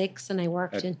 2006 and I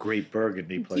worked in great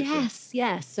Burgundy places.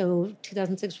 Yes. So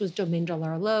 2006 was Domaine de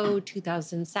l'Arlot.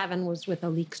 2007 was with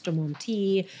Alix de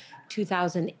Monti.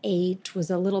 2008 was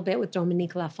a little bit with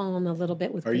Dominique Lafon, a little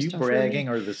bit with Are Christophe you bragging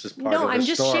or this is part of the No, I'm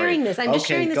just story? sharing this. I'm just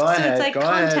sharing this. Go So ahead, it's like go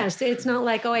contest. ahead. It's not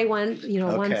like, oh, I went,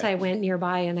 once I went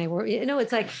nearby and I worked.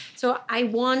 It's like, so I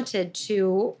wanted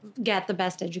to get the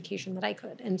best education that I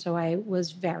could. And so I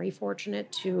was very fortunate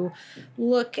to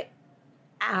look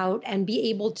out and be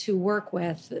able to work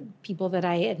with people that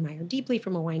I admire deeply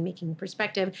from a winemaking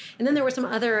perspective. And then there were some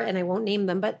other, and I won't name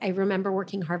them, but I remember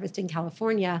working harvest in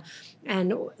California.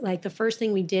 And like the first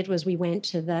thing we did was we went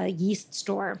to the yeast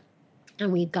store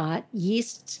and we got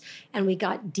yeasts and we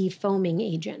got defoaming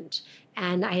agent.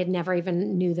 And I had never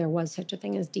even knew there was such a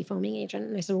thing as defoaming agent.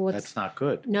 And I said, well, that's not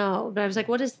good. No, but I was like,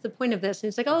 what is the point of this? And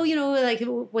it's like, oh, like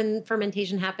when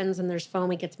fermentation happens and there's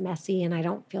foam, it gets messy and I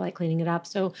don't feel like cleaning it up.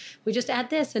 So we just add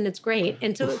this and it's great.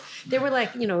 And so there were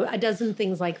like, a dozen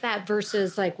things like that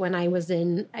versus like when I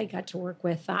got to work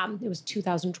with, it was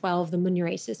 2012, the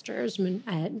Meunier sisters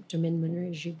at Domaine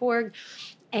Meunier-Gibourg.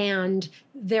 And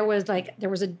there was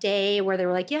a day where they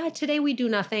were like, yeah, today we do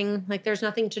nothing. Like there's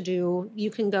nothing to do. You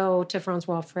can go to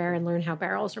Francois Frère and learn how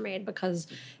barrels are made because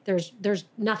there's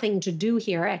nothing to do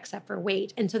here except for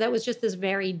wait. And so that was just this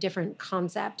very different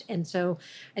concept. And so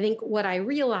I think what I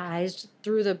realized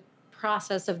through the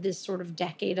process of this sort of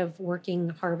decade of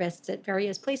working harvests at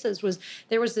various places was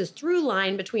there was this through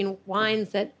line between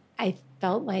wines that I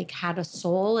felt like had a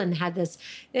soul and had this,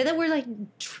 that were like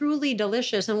truly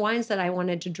delicious and wines that I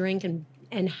wanted to drink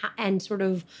and sort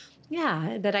of,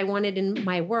 that I wanted in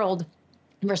my world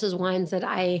versus wines that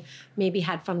I maybe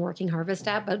had fun working harvest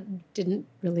at, but didn't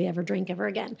really ever drink ever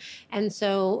again. And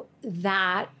so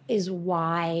that is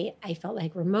why I felt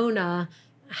like Ramona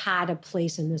had a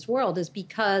place in this world is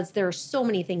because there are so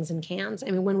many things in cans.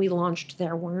 I mean, when we launched,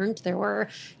 there were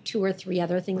 2 or 3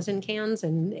 other things in cans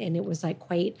and it was like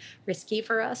quite risky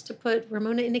for us to put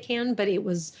Ramona in a can, but it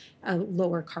was a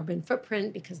lower carbon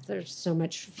footprint because there's so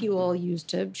much fuel used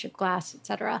to ship glass, et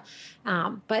cetera.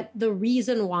 But the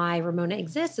reason why Ramona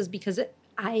exists is because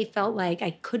I felt like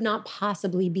I could not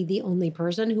possibly be the only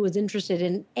person who was interested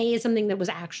in A, something that was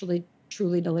actually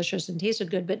truly delicious and tasted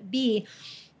good, but B,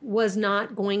 was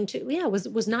not going to,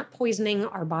 was not poisoning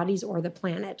our bodies or the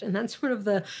planet. And that's sort of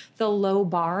the low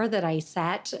bar that I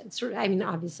set.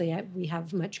 Obviously we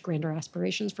have much grander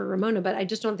aspirations for Ramona, but I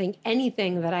just don't think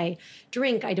anything that I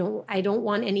drink, I don't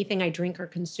want anything I drink or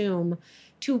consume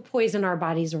to poison our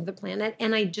bodies or the planet.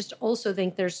 And I just also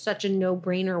think there's such a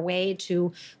no-brainer way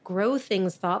to grow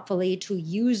things thoughtfully, to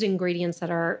use ingredients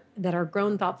that are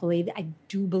grown thoughtfully. I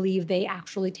do believe they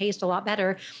actually taste a lot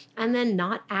better. And then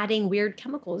not adding weird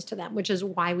chemicals to them, which is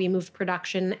why we moved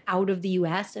production out of the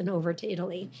US and over to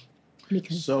Italy.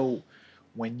 So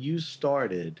when you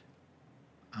started,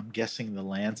 I'm guessing the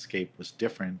landscape was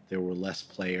different. There were less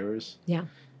players. Yeah.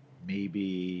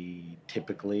 maybe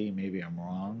typically, maybe I'm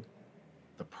wrong,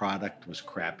 the product was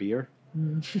crappier.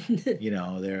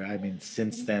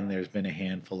 Since then there's been a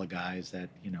handful of guys that,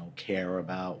 care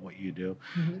about what you do.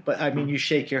 But I mean, you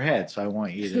shake your head, so I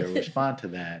want you to respond to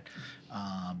that.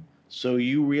 So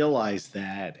you realized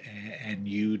that and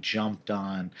you jumped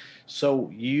on.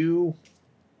 So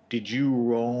did you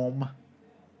roam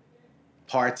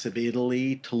parts of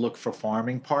Italy to look for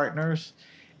farming partners,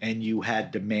 and you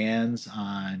had demands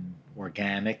on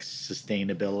organics,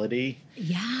 sustainability?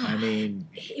 Yeah. I mean,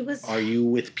 it was. Are you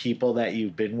with people that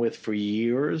you've been with for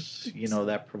years,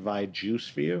 that provide juice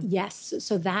for you? Yes.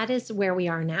 So that is where we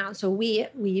are now. So we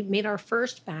made our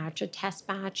first batch, a test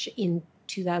batch in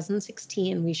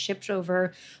 2016. We shipped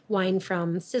over wine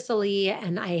from Sicily,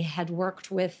 and I had worked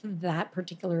with that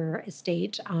particular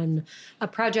estate on a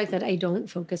project that I don't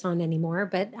focus on anymore,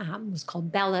 but was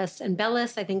called Bellis. And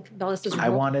Bellis, I think Bellis is... I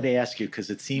wanted to ask you because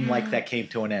it seemed like that came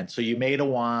to an end. So you made a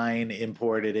wine,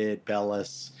 imported it,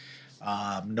 Bellis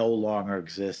no longer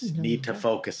exists. Need to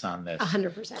focus on this.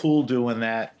 100%. Cool doing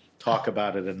that. Talk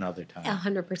about it another time.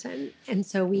 100%. And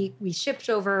so we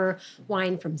shipped over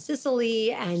wine from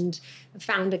Sicily and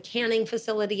found a canning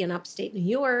facility in upstate New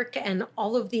York, and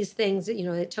all of these things,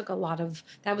 it took a lot of,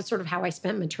 that was sort of how I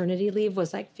spent maternity leave,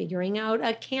 was like figuring out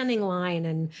a canning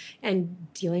line and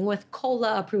dealing with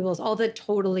COLA approvals, all the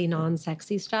totally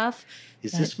non-sexy stuff.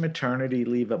 Is this maternity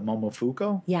leave at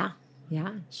Momofuku? Yeah.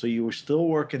 Yeah. So you were still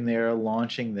working there,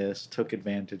 launching this, took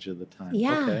advantage of the time.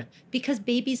 Yeah, okay. Because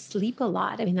babies sleep a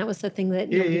lot. I mean, that was the thing that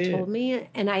nobody told me.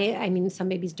 And I mean, some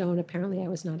babies don't. Apparently, I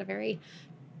was not a very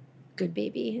good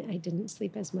baby. I didn't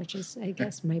sleep as much as I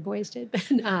guess my boys did.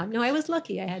 But no, I was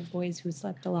lucky. I had boys who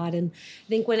slept a lot. And I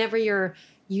think whenever you're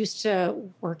used to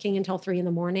working until 3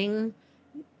 a.m,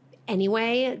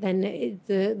 anyway, then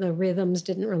the rhythms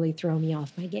didn't really throw me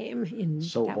off my game in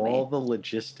so that all way. The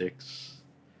logistics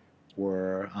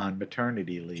were on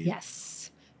maternity leave.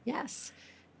 Yes.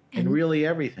 And really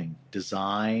everything.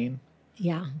 Design.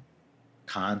 Yeah.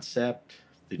 Concept.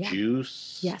 The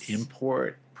juice. Yes.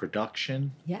 Import.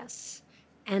 Production. Yes.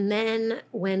 And then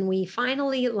when we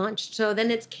finally launched, so then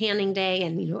it's canning day,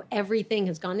 and everything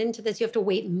has gone into this. You have to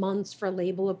wait months for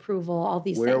label approval, all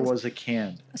these things. Where was it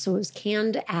canned? So it was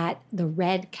canned at the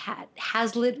Red Cat,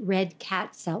 Hazlitt Red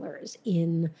Cat Cellars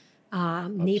in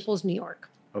Naples, New York.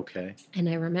 Okay. And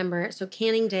I remember, so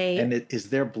canning day. And is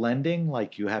there blending?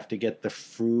 Like you have to get the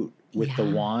fruit with the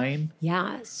wine?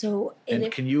 Yeah. So. And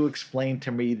can you explain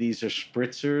to me, these are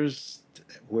spritzers?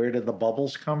 Where do the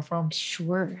bubbles come from?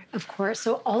 Sure, of course.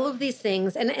 So all of these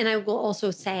things, and I will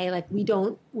also say, like, we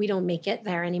don't make it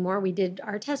there anymore. We did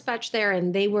our test batch there,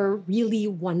 and they were really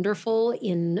wonderful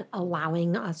in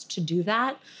allowing us to do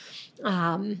that.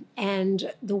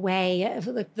 And the way,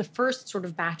 like the first sort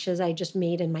of batches I just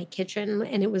made in my kitchen,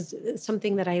 and it was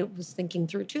something that I was thinking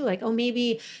through too, like, oh,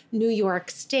 maybe New York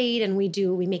State, and we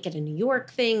make it a New York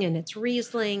thing, and it's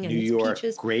Riesling and New it's York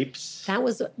peaches. Grapes. That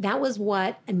was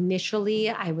what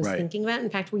initially I was thinking about. In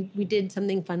fact, we did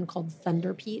something fun called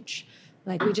Thunder Peach,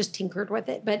 like we just tinkered with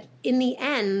it. But in the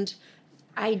end,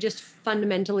 I just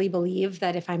fundamentally believe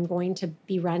that if I'm going to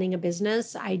be running a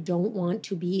business, I don't want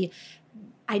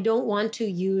to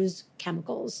use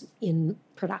chemicals in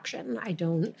production.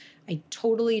 I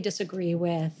totally disagree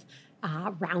with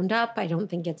Roundup. I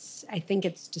think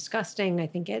it's disgusting.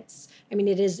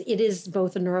 It is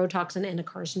both a neurotoxin and a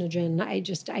carcinogen.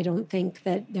 I don't think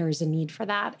that there is a need for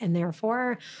that. And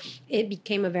therefore it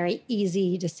became a very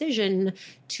easy decision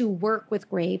to work with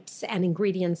grapes and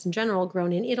ingredients in general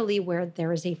grown in Italy, where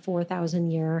there is a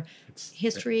 4,000-year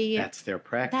history. That's their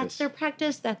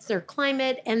practice. That's their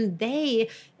climate. And they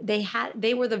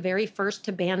were the very first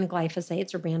to ban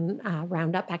glyphosates or ban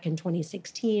Roundup back in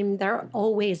 2016. They're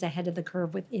always ahead of the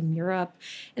curve within Europe.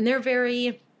 And they're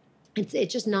very...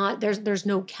 It's just not, there's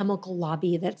no chemical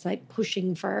lobby that's like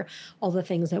pushing for all the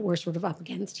things that we're sort of up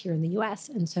against here in the US.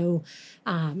 And so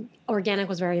organic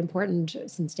was very important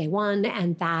since day one.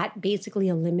 And that basically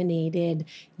eliminated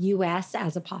US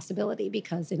as a possibility,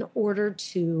 because in order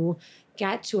to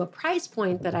get to a price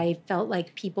point that I felt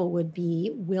like people would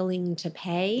be willing to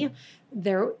pay,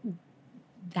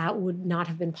 that would not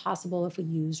have been possible if we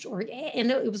used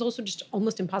and it was also just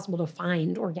almost impossible to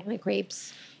find organic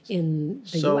grapes in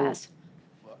the U.S.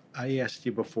 I asked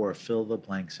you before, fill the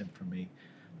blanks in for me.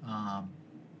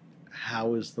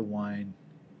 How is the wine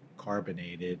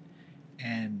carbonated?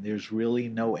 And there's really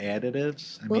no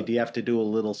additives? I mean, do you have to do a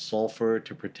little sulfur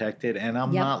to protect it? And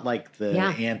I'm not like the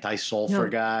anti-sulfur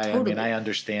guy. Totally. I mean, I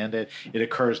understand it. It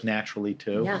occurs naturally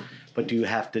too. Yeah. But do you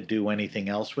have to do anything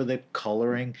else with it?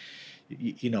 Coloring?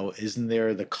 isn't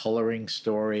there the coloring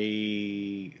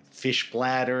story, fish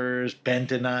bladders,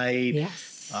 bentonite?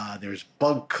 Yes. There's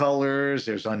bug colors,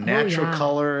 there's unnatural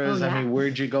colors. I mean,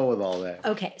 where'd you go with all that?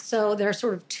 Okay, so there are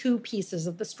sort of two pieces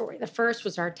of the story. The first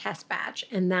was our test batch,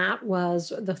 and that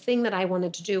was the thing that I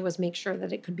wanted to do was make sure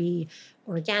that it could be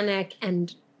organic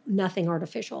and nothing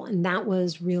artificial. And that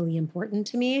was really important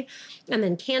to me. And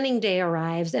then canning day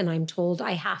arrives, and I'm told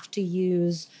I have to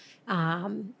use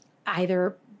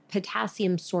either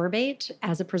potassium sorbate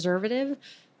as a preservative,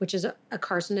 which is a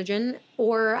carcinogen,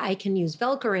 or I can use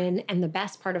Velcorin. And the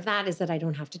best part of that is that I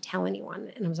don't have to tell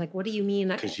anyone. And I was like, what do you mean?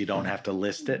 Because you don't have to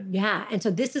list it? Yeah. And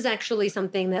so this is actually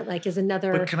something that like is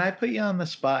another... But can I put you on the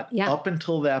spot? Yeah. Up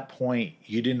until that point,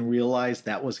 you didn't realize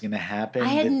that was going to happen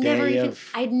I'd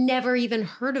never even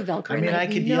heard of Velcorin. I mean, I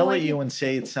could yell at you and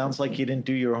say, it sounds like you didn't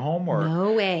do your homework.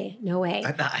 No way.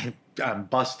 I'm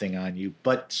busting on you.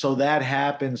 But so that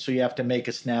happens, so you have to make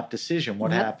a snap decision.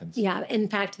 What happens? Yeah. In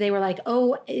fact, they were like,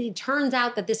 oh, it turns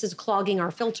out that this is clogging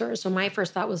our filter. So my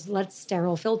first thought was, let's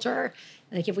sterile filter.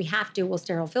 Like if we have to, we'll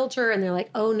sterile filter. And they're like,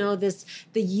 oh no, the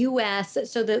US,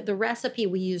 so the recipe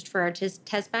we used for our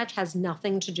test batch has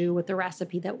nothing to do with the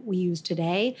recipe that we use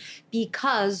today,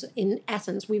 because in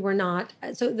essence, we were not,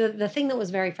 so the thing that was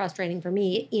very frustrating for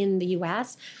me in the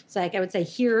US, it's like I would say,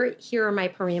 here are my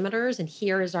parameters and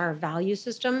here is our value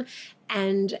system.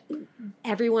 And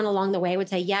everyone along the way would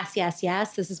say, yes, yes,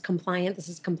 yes, this is compliant, this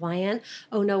is compliant.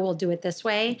 Oh, no, we'll do it this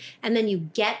way. And then you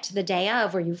get to the day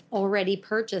of where you've already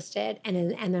purchased it.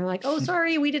 And they're like, oh,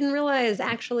 sorry, we didn't realize.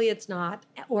 Actually, it's not.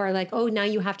 Or like, oh, now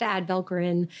you have to add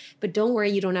Velcorin. But don't worry,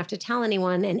 you don't have to tell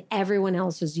anyone. And everyone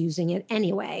else is using it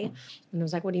anyway. And I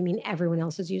was like, what do you mean everyone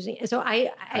else is using it? So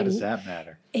How does that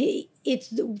matter?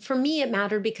 It's for me, it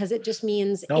mattered because it just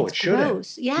means it's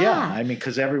gross. Yeah. Yeah. I mean,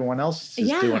 because everyone else is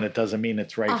doing it doesn't mean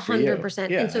it's right for you. 100%.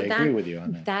 Yeah, and so I agree with you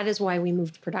on that. That is why we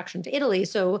moved production to Italy.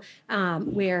 So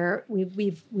where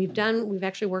we've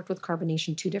actually worked with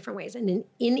carbonation two different ways. And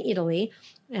in Italy,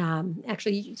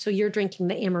 actually, so you're drinking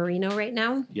the Amarino right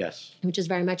now. Yes. Which is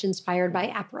very much inspired by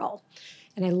Aperol.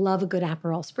 And I love a good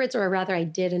Aperol spritz, or rather I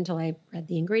did until I read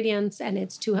the ingredients. And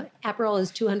Aperol is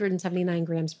 279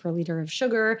 grams per liter of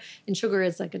sugar. And sugar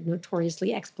is like a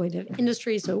notoriously exploitative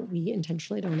industry. So we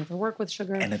intentionally don't ever work with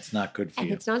sugar. And it's not good for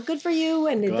you. It's not good for you.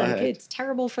 And it's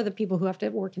terrible for the people who have to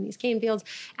work in these cane fields.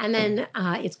 And then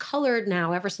it's colored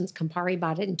now, ever since Campari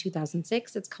bought it in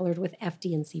 2006, it's colored with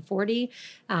FD and C40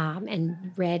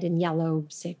 and red and yellow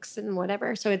 6 and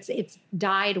whatever. So it's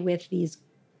dyed with these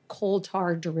coal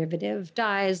tar derivative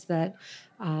dyes that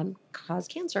cause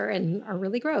cancer and are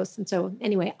really gross. And so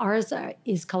anyway, ours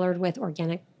is colored with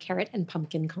organic carrot and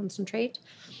pumpkin concentrate.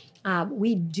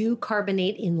 We do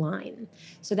carbonate in line.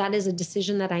 So that is a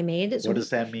decision that I made. What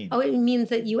does that mean? Oh, it means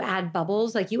that you add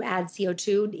bubbles, like you add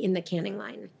CO2 in the canning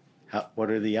line.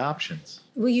 What are the options?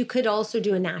 Well, you could also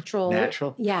do a natural.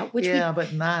 Natural? Yeah.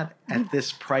 But not at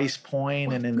this price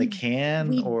point and in the can?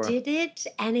 We did it,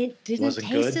 and it didn't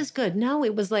taste as good. No,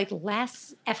 it was like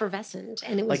less effervescent.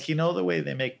 And it was like, the way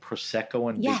they make Prosecco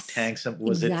in big tanks?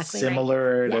 Was exactly it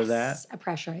similar right. to that? A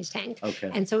pressurized tank.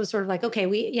 Okay. And so it was sort of like,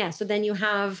 okay, so then you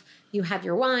have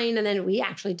your wine, and then we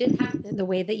actually did have the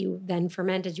way that you then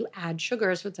ferment is you add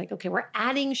sugar. So it's like, okay, we're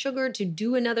adding sugar to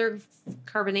do another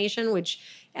carbonation,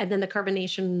 and then the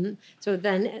carbonation, so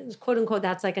then quote unquote,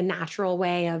 that's like a natural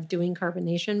way of doing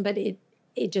carbonation. But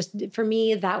it just, for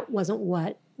me, that wasn't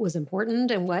what was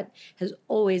important. And what has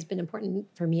always been important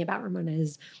for me about Ramona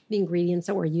is the ingredients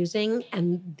that we're using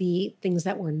and the things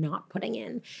that we're not putting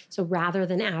in. So rather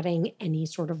than adding any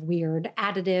sort of weird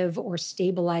additive or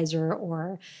stabilizer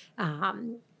or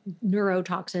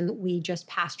neurotoxin, we just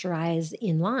pasteurize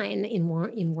in line in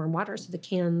warm water. So the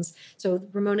cans, so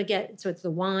Ramona so it's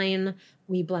the wine,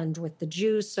 we blend with the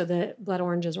juice. So the blood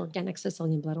orange is organic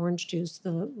Sicilian blood orange juice.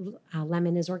 The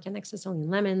lemon is organic Sicilian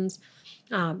lemons.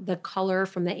 The color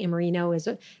from the Amarino is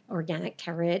organic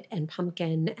carrot and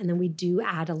pumpkin. And then we do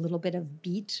add a little bit of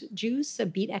beet juice, a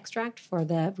beet extract for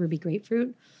the ruby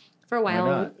grapefruit. For a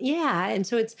while, yeah, and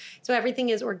so everything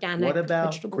is organic. What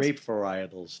about vegetables. Grape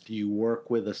varietals? Do you work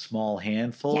with a small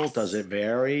handful? Yes. Does it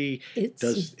vary?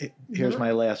 Here's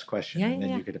my last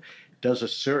question. Does a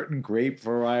certain grape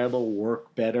varietal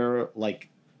work better? Like,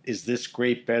 is this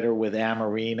grape better with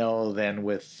Amarino than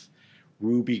with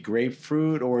ruby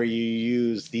grapefruit, or you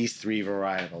use these 3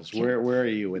 varietals? Where are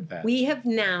you with that? We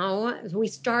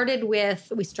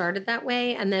started that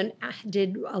way and then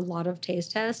did a lot of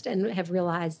taste test and have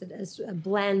realized that as a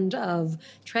blend of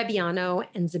Trebbiano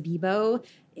and Zabibo,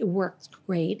 it works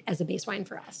great as a base wine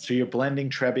for us. So you're blending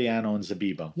Trebbiano and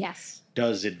Zabibo. Yes.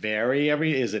 Does it vary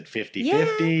is it 50-50? Yeah.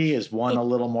 Is one a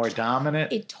little more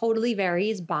dominant? It totally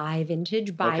varies by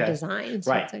vintage, by design.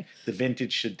 So right. The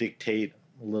vintage should dictate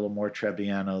a little more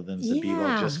Trebbiano than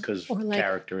Zabibo just because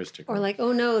characteristic. Or like,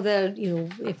 oh no,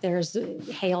 if there's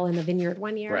hail in the vineyard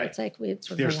one year, it's like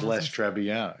there's less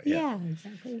Trebbiano. Yeah,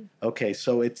 exactly. Okay,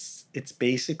 so it's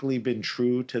basically been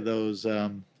true to those.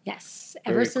 Yes,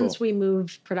 ever since we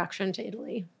moved production to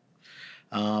Italy.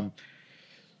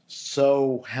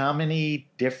 So how many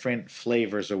different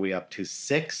flavors are we up to?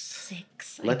 6?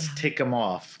 6. Let's tick them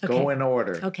off. Okay. Go in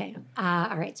order. Okay.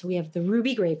 All right. So we have the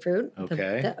ruby grapefruit,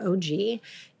 the OG.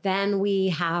 Then we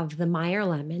have the Meyer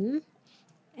lemon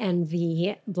and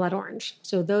the blood orange.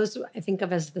 So those I think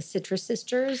of as the citrus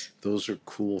sisters. Those are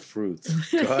cool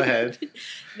fruits. Go ahead.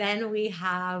 Then we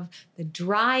have the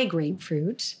dry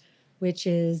grapefruit, which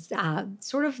is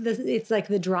it's like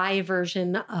the dry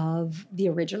version of the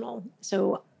original.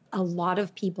 So a lot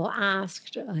of people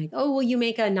asked, like, oh, will you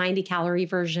make a 90-calorie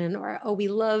version? Or, oh, we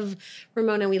love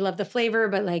Ramona, we love the flavor,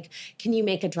 but like, can you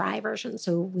make a dry version?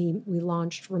 So we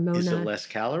launched Ramona. Is it less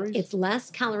calories? It's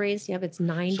less calories. Yep, it's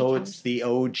 90 So calories. it's the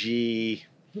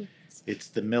OG. It's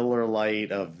the Miller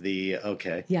Lite of the,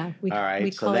 okay. Yeah. All right,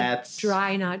 we so call that's... it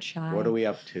dry, not shy. What are we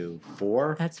up to?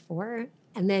 4? That's 4.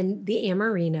 And then the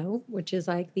Amarino, which is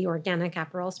like the organic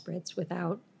Aperol Spritz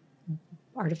without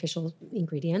artificial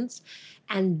ingredients.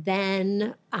 And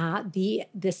then the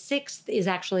 6th is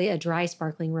actually a dry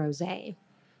sparkling rosé.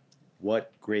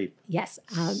 What grape? Yes.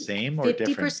 Same or 50%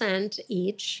 different? 50%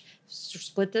 each,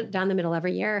 split down the middle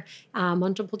every year.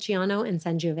 Montepulciano and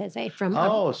Sangiovese from...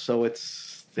 so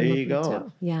it's... There you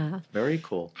go. Yeah. Very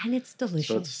cool. And it's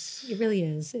delicious. It really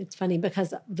is. It's funny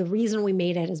because the reason we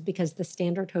made it is because the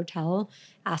Standard Hotel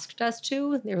asked us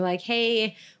to. They were like,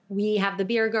 hey, we have the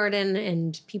beer garden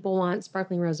and people want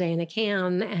sparkling rosé in a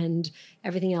can and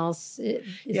everything else.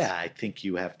 I think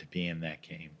you have to be in that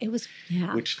game. It was,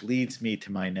 yeah. Which leads me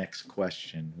to my next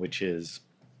question, which is,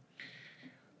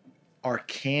 are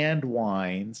canned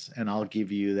wines, and I'll give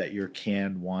you that your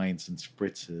canned wines and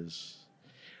spritzes,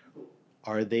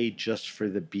 are they just for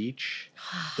the beach,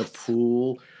 the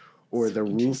pool, or the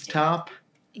rooftop?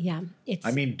 Yeah.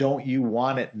 Don't you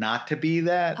want it not to be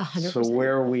that? 100%. So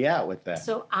where are we at with that?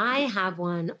 So I have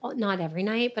one, not every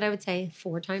night, but I would say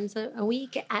 4 times a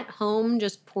week at home,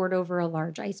 just poured over a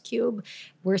large ice cube.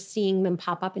 We're seeing them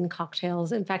pop up in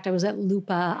cocktails. In fact, I was at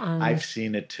Lupa. I've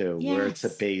seen it too, where it's a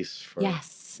base for...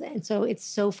 Yes. And so it's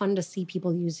so fun to see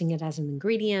people using it as an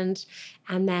ingredient.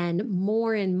 And then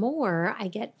more and more, I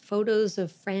get photos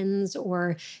of friends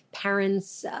or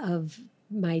parents of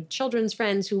my children's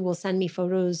friends who will send me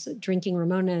photos drinking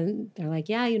Ramona. And they're like,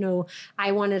 yeah,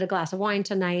 I wanted a glass of wine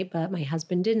tonight, but my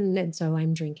husband didn't. And so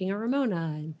I'm drinking a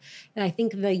Ramona. And I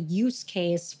think the use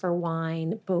case for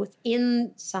wine, both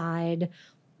inside...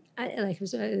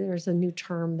 there's a new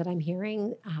term that I'm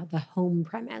hearing, the home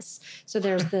premise. So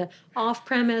there's the off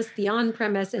premise, the on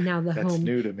premise, and now the home. That's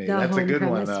new to me. That's a good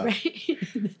premise, one.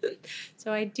 Right?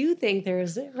 So I do think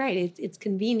it's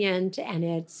convenient and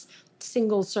it's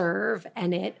single serve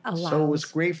and it allows. So it was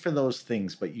great for those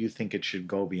things, but you think it should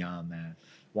go beyond that.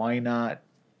 Why not,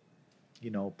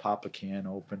 pop a can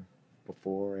open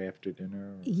before or after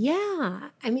dinner? Yeah.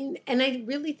 And I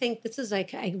really think this is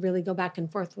I really go back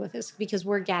and forth with this because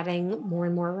we're getting more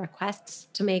and more requests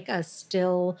to make a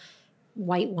still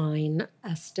white wine,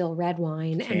 a still red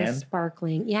wine, and a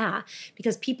sparkling. Yeah.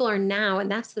 Because people are now,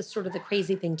 and that's the sort of the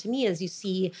crazy thing to me is you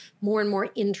see more and more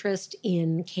interest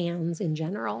in cans in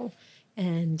general.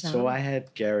 And so I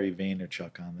had Gary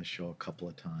Vaynerchuk on the show a couple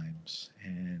of times,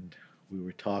 and we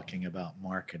were talking about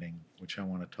marketing, which I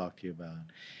want to talk to you about.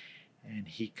 And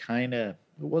he it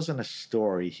wasn't a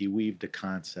story, he weaved a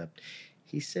concept.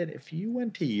 He said, if you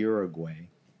went to Uruguay,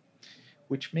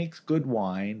 which makes good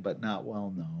wine, but not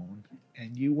well known,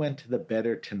 and you went to the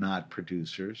better to not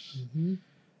producers,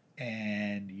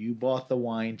 and you bought the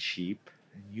wine cheap,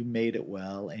 and you made it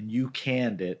well, and you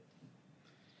canned it,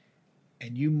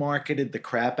 and you marketed the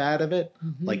crap out of it,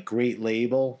 like great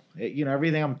label,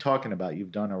 everything I'm talking about,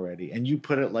 you've done already, and you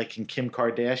put it like in Kim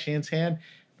Kardashian's hand,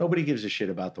 nobody gives a shit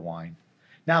about the wine.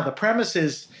 Now, the premise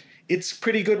is it's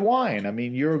pretty good wine.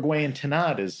 Uruguayan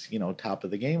Tannat is, top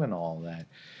of the game and all that.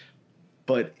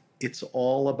 But it's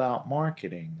all about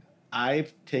marketing.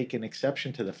 I've taken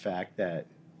exception to the fact that,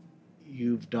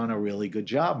 you've done a really good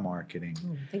job marketing.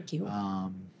 Oh, thank you.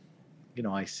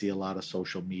 I see a lot of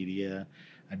social media.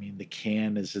 I mean, the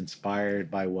can is inspired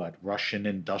by what? Russian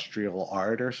industrial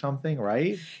art or something,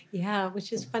 right? Yeah,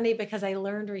 which is funny because I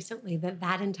learned recently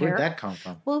that entire... Where'd that come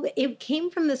from? Well, it came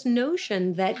from this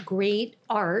notion that great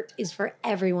art is for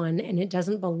everyone and it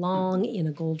doesn't belong in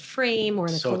a gold frame or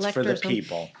in a collector's it's for the home.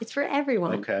 people. It's for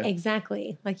everyone. Okay.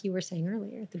 Exactly. Like you were saying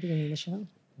earlier at the beginning of the show.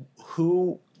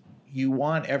 Who you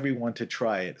want everyone to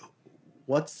try it.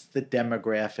 What's the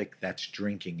demographic that's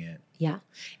drinking it? Yeah,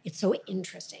 it's so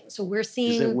interesting. So we're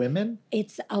seeing... Is it women?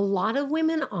 It's a lot of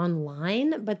women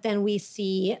online, but then we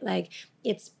see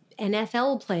it's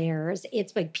NFL players.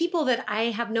 It's like people that I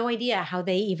have no idea how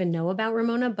they even know about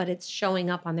Ramona, but it's showing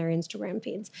up on their Instagram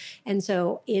feeds. And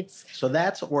so So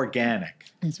that's organic.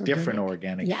 It's different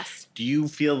organic. Yes. Do you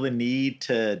feel the need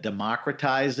to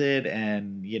democratize it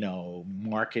and,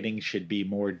 marketing should be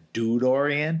more dude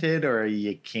oriented or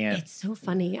you can't? It's so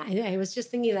funny. I was just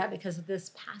thinking of that because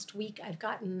this past week I've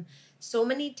gotten so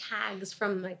many tags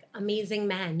from amazing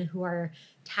men who are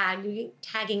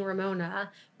tagging Ramona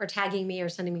or tagging me or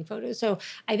sending me photos. So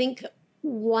I think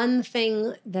one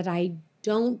thing that I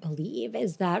don't believe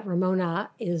is that Ramona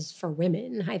is for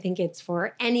women. I think it's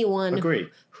for anyone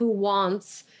who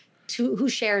wants to, who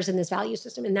shares in this value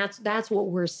system. And that's what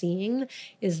we're seeing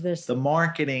is this. The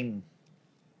marketing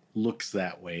looks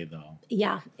that way though.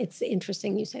 Yeah, it's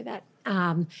interesting you say that.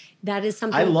 That is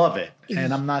something I love it.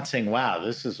 And I'm not saying, wow,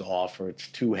 this is off or it's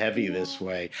too heavy this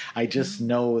way. I just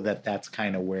know that that's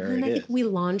kind of where it is. I think we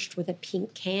launched with a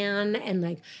pink can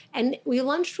and we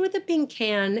launched with a pink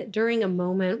can during a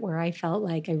moment where I felt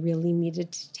like I really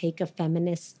needed to take a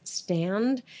feminist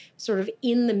stand, sort of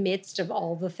in the midst of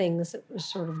all the things that were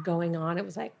sort of going on. It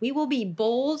was like, we will be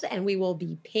bold and we will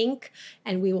be pink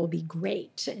and we will be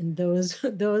great. And those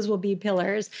will be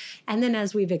pillars. And then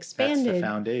as we've expanded. That's the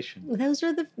foundation. Those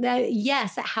are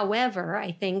yes. However,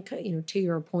 I think, to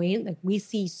your point, we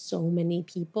see so many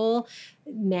people,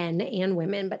 men and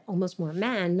women, but almost more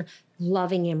men,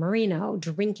 loving Amarino,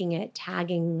 drinking it,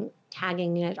 tagging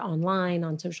it online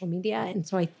on social media. And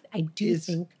so I do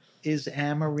think. Is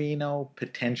Amarino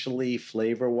potentially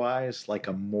flavor-wise like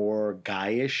a more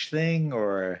guyish thing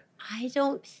or? I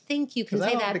don't think you can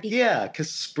say that. Because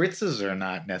spritzes are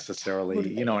not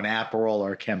necessarily, an Aperol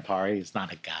or Campari is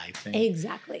not a guy thing.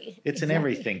 Exactly. It's an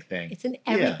everything thing. It's an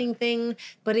everything thing,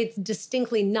 but it's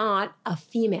distinctly not a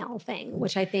female thing,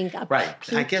 which I think. Right.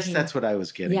 I guess that's what I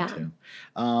was getting to.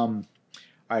 All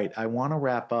right. I want to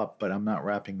wrap up, but I'm not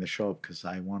wrapping the show up because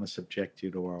I want to subject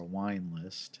you to our wine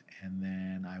list. And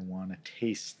then I want to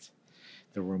taste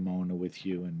the Ramona with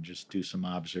you and just do some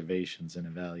observations and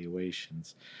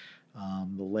evaluations.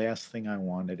 The last thing I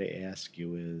wanted to ask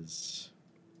you is,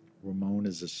 Ramona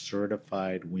is a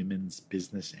certified women's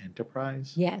business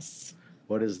enterprise? Yes.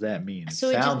 What does that mean? It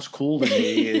sounds cool to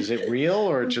me. Is it real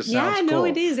or it just sounds cool? Yeah, no,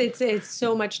 it is. It's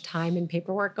so much time and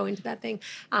paperwork going to that thing.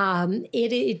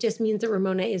 It just means that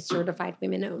Ramona is certified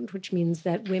women-owned, which means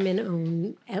that women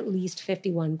own at least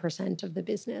 51% of the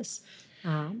business.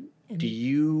 Do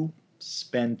you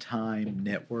spend time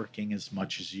networking as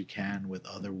much as you can with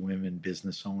other women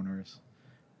business owners?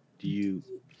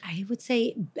 I would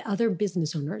say other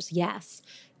business owners, yes.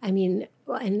 I mean,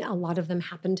 and a lot of them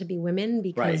happen to be women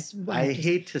because... Right. I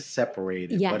hate to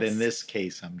separate it, but in this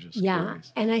case, I'm just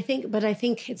curious. And I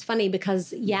think it's funny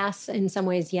because yes, in some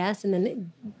ways, yes. And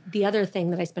then the other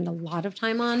thing that I spend a lot of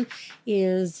time on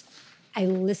is I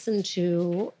listen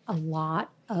to a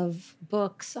lot of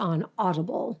books on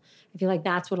Audible. I feel like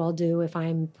that's what I'll do if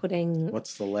I'm putting...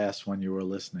 What's the last one you were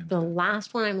listening to? The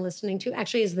last one I'm listening to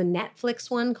actually is the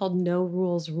Netflix one called No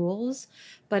Rules Rules.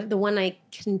 But the one I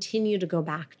continue to go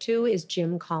back to is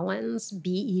Jim Collins'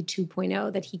 BE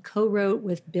 2.0 that he co-wrote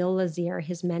with Bill Lazier,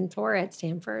 his mentor at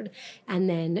Stanford. And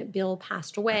then Bill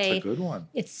passed away. That's a good one.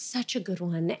 It's such a good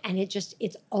one. And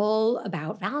it's all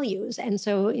about values. And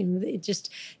so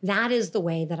that is the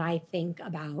way that I think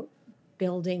about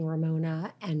building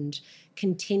Ramona and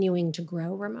continuing to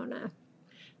grow Ramona.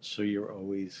 So you're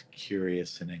always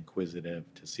curious and inquisitive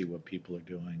to see what people are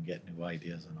doing, get new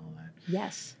ideas and all that.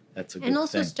 Yes. That's a good And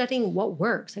also thing. Studying what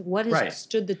works, like what has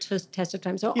stood the test of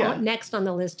time. So next on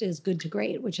the list is Good to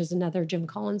Great, which is another Jim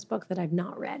Collins book that I've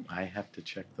not read. I have to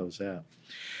check those out.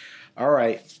 All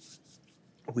right.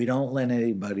 We don't let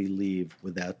anybody leave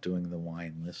without doing the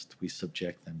wine list. We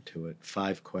subject them to it.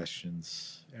 5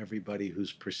 questions. Everybody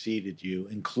who's preceded you,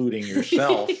 including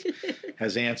yourself,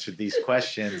 has answered these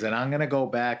questions. And I'm going to go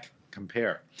back,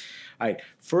 compare. All right.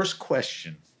 First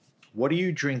question. What are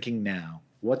you drinking now?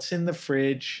 What's in the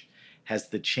fridge? Has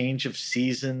the change of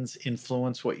seasons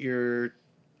influenced what you're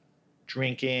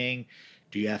drinking?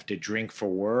 Do you have to drink for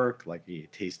work? Like, are you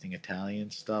tasting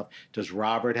Italian stuff? Does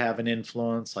Robert have an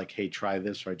influence? Like, hey, try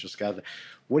this, or I just got that.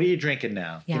 What are you drinking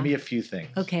now? Yeah. Give me a few things.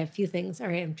 Okay, a few things. All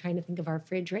right, I'm trying to think of our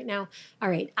fridge right now. All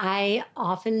right, I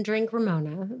often drink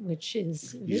Ramona, which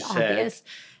is You obvious. said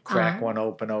crack one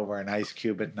open over an ice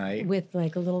cube at night. With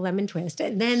like a little lemon twist.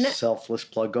 And then Selfless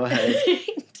plug. Go ahead.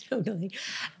 Totally.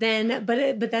 Then,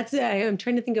 but that's, I'm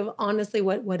trying to think of honestly,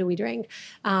 what do we drink?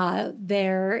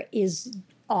 There is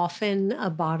often a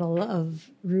bottle of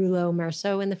Rouleau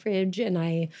Merceau in the fridge, and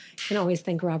I can always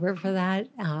thank Robert for that.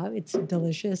 It's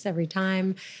delicious every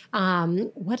time.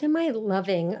 What am I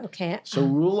loving? Okay. So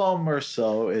Rouleau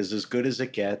Merceau is as good as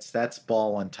it gets. That's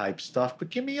ballin' type stuff, but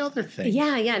give me other things.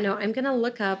 Yeah. No, I'm going to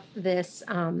look up this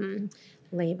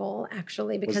label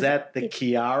actually, because was that the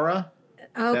Chiara?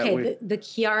 Okay, the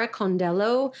Chiara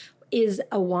Condello is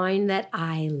a wine that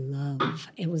I love.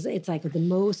 It's like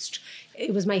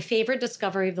it was my favorite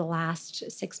discovery of the last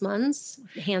 6 months,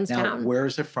 hands down. Where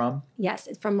is it from? Yes,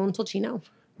 it's from Montalcino.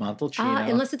 Montalcino.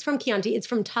 Unless it's from Chianti. It's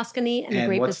from Tuscany. And the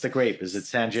grape what's the grape? Is it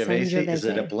Sangiovese? Is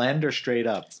it a blend or straight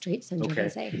up? Straight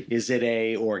Sangiovese. Okay. Is it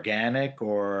a organic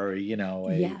or,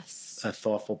 yes, a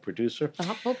thoughtful producer?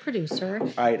 Thoughtful producer.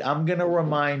 All right. I'm going to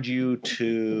remind you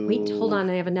to... Wait, hold on.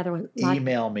 I have another one.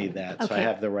 Email me that so I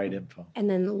have the right info. And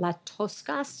then La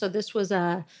Tosca. So this was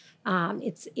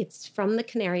it's from the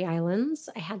Canary Islands.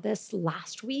 I had this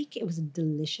last week. It was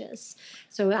delicious.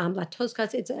 So La Tosca,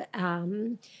 it's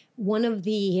one of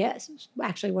the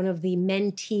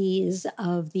mentees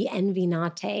of the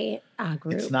Envinate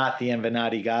group. It's not the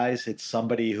Envinati guys. It's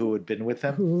somebody who had been with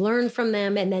them. Who learned from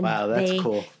them, and then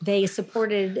cool. They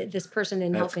supported this person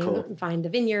in helping find the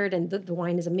vineyard, and the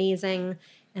wine is amazing.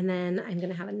 And then I'm going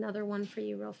to have another one for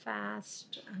you real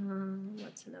fast.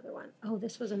 What's another one? Oh,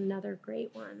 this was another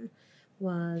great one. It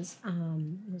was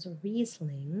a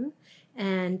Riesling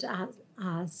and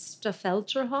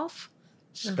Staffelterhof.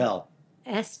 Spell.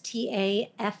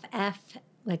 Staff,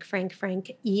 like Frank,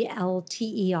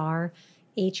 Elterhof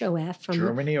from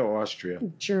Germany or Austria?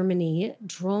 Germany.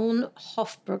 Drohn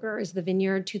Hofburger is the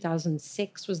vineyard.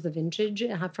 2006 was the vintage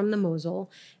from the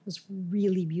Mosel. It was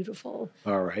really beautiful.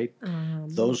 All right.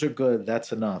 Those are good.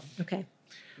 That's enough. Okay.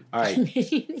 All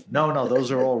right. No, those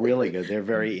are all really good. They're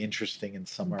very interesting and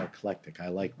some are eclectic. I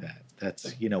like that.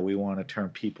 That's, we want to turn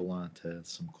people on to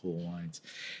some cool wines.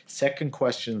 Second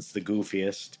question's the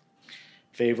goofiest.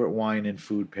 Favorite wine and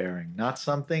food pairing. Not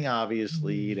something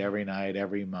obviously eat every night,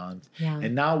 every month. Yeah.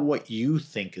 And not what you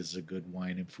think is a good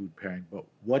wine and food pairing, but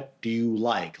what do you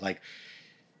like? Like,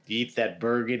 you eat that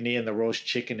burgundy and the roast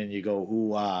chicken and you go,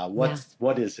 ooh,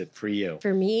 what is it for you?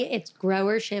 For me, it's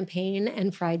grower champagne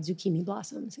and fried zucchini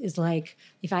blossoms. Is like,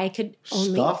 if I could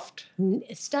only...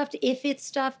 Stuffed. If it's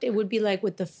stuffed, it would be like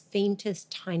with the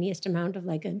faintest, tiniest amount of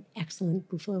like an excellent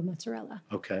buffalo mozzarella.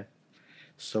 Okay.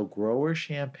 So grower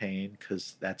champagne,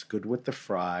 because that's good with the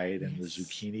fried, and the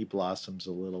zucchini blossoms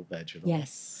a little vegetable.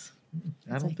 Yes.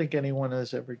 I don't think anyone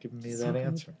has ever given me that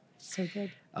answer. So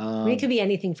good. It could be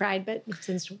anything fried, but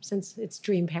since it's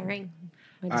dream pairing.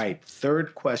 All right,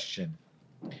 third question.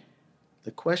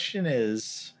 The question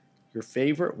is your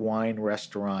favorite wine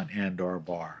restaurant and or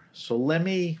bar. So let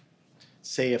me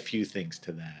say a few things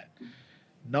to that.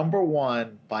 Number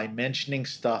one, by mentioning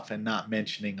stuff and not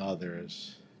mentioning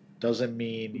others, doesn't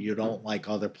mean you don't like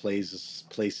other places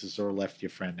or left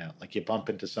your friend out. Like you bump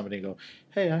into somebody and go,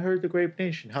 hey, I heard the Grape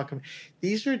Nation. How come?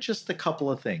 These are just a couple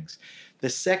of things. The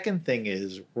second thing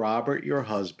is Robert, your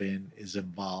husband, is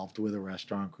involved with a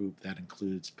restaurant group that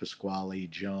includes Pasquale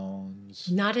Jones.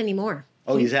 Not anymore.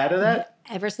 Oh, he's out of that?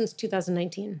 Ever since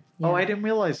 2019. Yeah. Oh, I didn't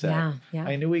realize that. Yeah.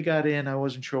 I knew he got in. I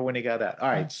wasn't sure when he got out. All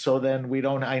right. So then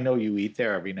I know you eat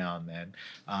there every now and then,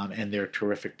 and they're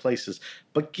terrific places.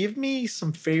 But give me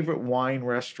some favorite wine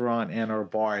restaurant and or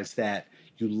bars that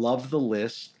you love the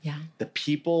list. Yeah. The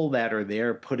people that are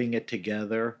there putting it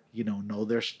together, know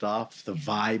their stuff. The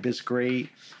vibe is great.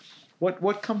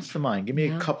 What comes to mind? Give me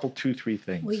a couple, 2, 3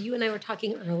 things. Well, you and I were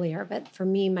talking earlier, but for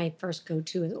me, my first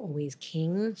go-to is always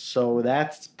King. So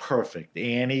that's perfect.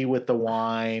 Annie with the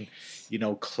wine,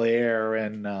 Claire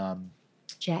and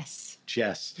Jess.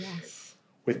 Yes.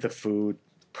 With the food.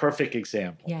 Perfect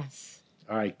example. Yes.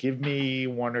 All right, give me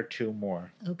 1 or 2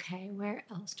 more. Okay, where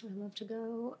else do I love to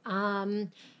go?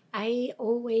 I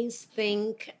always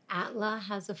think Atla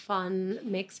has a fun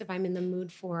mix if I'm in the mood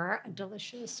for a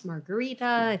delicious margarita.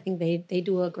 I think they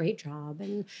do a great job.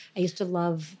 And I used to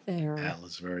love their...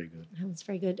 Atla's very good. Atla's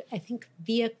very good. I think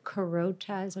Via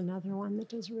Carota is another one that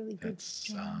does a really good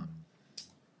job.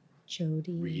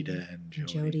 Jody. Rita and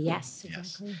Jody. Jody, yes,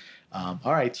 exactly. All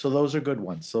right, so those are good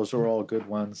ones. Those are all good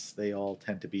ones. They all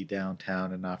tend to be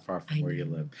downtown and not far from where you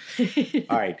live.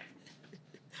 All right,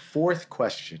 fourth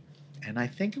question. And I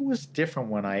think it was different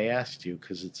when I asked you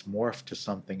because it's morphed to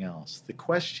something else. The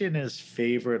question is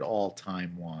favorite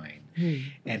all-time wine.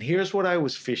 And here's what I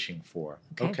was fishing for.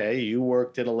 Okay, you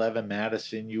worked at 11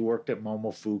 Madison. You worked at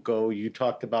Momofuku. You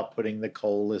talked about putting the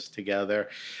coal list together.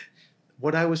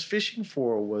 What I was fishing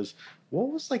for was,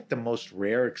 what was like the most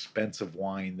rare, expensive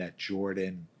wine that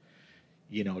Jordan,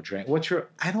 drank?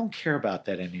 I don't care about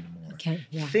that anymore. Okay,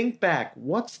 yeah. Think back,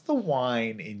 what's the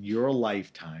wine in your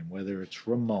lifetime, whether it's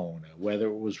Ramona, whether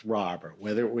it was Robert,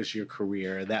 whether it was your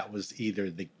career, that was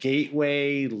either the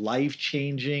gateway,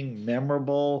 life-changing,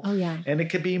 memorable? Oh, yeah. And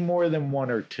it could be more than one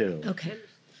or two. Okay.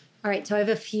 All right, so I have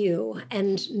a few,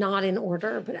 and not in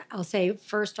order, but I'll say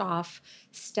first off,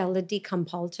 Stella di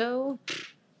Campalto.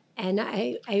 And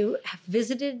I have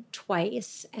visited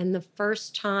twice, and the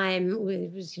first time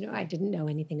it was, I didn't know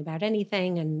anything about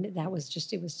anything, and it was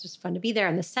just fun to be there.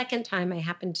 And the second time I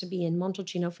happened to be in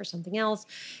Montalcino for something else,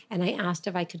 and I asked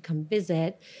if I could come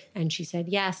visit, and she said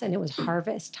yes, and it was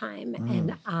harvest time.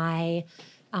 And I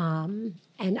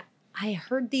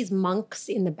heard these monks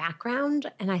in the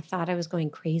background, and I thought I was going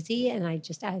crazy. And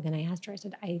then I asked her, I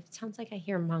said, it sounds like I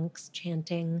hear monks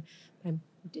chanting.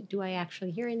 Do I actually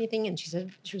hear anything? And she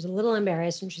said, she was a little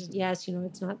embarrassed. And she said, yes,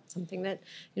 it's not something that,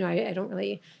 I don't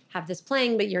really have this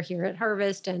playing, but you're here at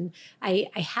Harvest. And I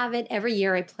have it every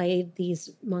year. I play these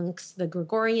monks, the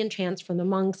Gregorian chants from the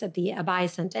monks at the Abbaye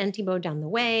Sant'Antimo down the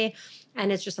way.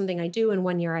 And it's just something I do. And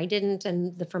one year I didn't,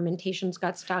 and the fermentations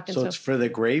got stuck. And so it's for the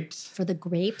grapes? For the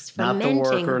grapes, not fermenting. the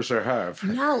workers or her.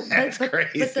 No, That's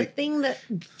crazy. But the thing that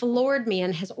floored me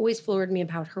and has always floored me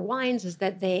about her wines is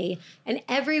that and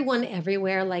everyone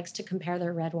everywhere likes to compare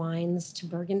their red wines to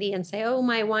Burgundy and say, oh,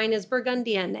 my wine is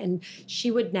Burgundian. And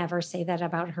she would never say that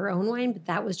about her own wine, but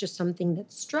that was just something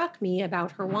that struck me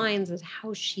about her wines, is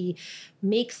how she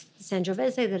makes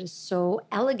Sangiovese that is so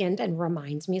elegant and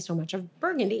reminds me so much of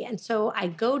Burgundy. And so I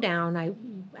go down,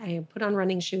 I put on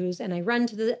running shoes, and I run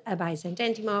to the Abbaye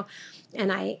Sant'Antimo,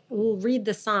 and I read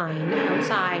the sign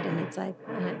outside, and it's like,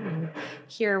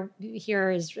 here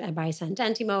is Abbaye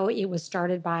Sant'Antimo. It was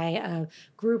started by a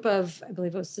group of, I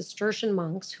believe it was Cistercian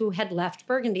monks who had left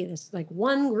Burgundy. This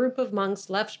one group of monks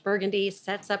left Burgundy,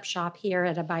 sets up shop here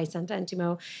at Abbaye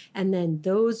Sant'Antimo, and then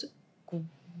those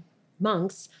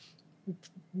monks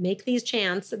make these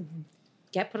chants,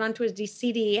 get put onto a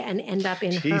CD, and end up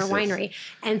in her winery.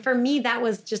 And for me, that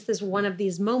was just one of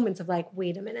these moments of like,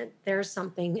 wait a minute, there's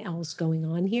something else going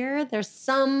on here.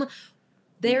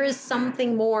 There is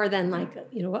something more than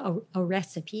a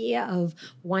recipe of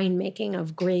winemaking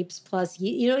of grapes plus,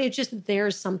 it's just,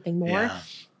 there's something more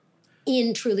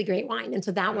in truly great wine. And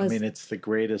so that was... it's the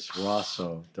greatest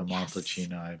Rosso di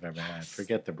Montalcino I've ever had.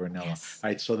 Forget the Brunello. Yes.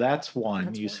 All right, so that's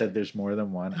one. You said there's more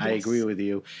than one. Yes. I agree with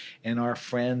you. And our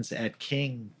friends at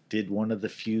King did one of the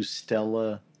few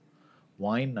Stella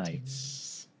wine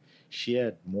nights. She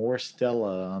had more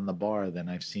Stella on the bar than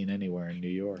I've seen anywhere in New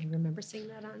York. I remember seeing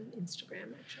that on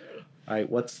Instagram, actually. All right,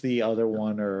 what's the other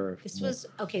one?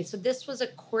 So this was a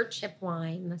courtship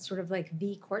wine, sort of like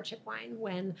the courtship wine,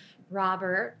 when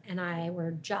Robert and I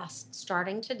were just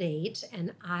starting to date.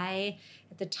 And I,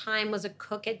 at the time, was a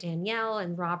cook at Danielle,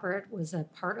 and Robert was a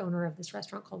part owner of this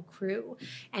restaurant called Crew.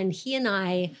 And he and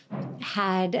I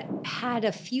had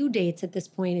a few dates at this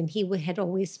point, and he had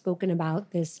always spoken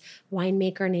about this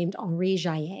winemaker named Henri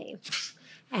Jaillet.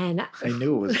 And I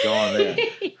knew it was going there.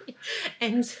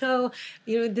 And so,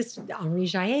 this Henri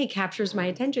Jaillet captures my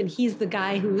attention. He's the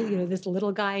guy who, this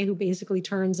little guy who basically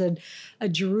turns a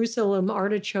Jerusalem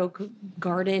artichoke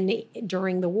garden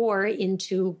during the war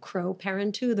into Creux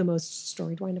Parentu, the most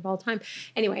storied wine of all time.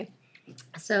 Anyway,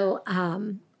 so,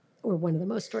 or one of the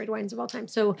most storied wines of all time.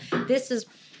 So this is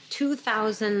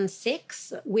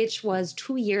 2006, which was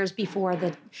 2 years before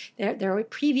there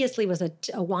previously was a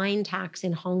wine tax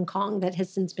in Hong Kong that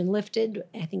has since been lifted,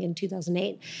 I think in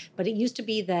 2008. But it used to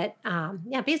be that,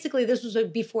 basically this was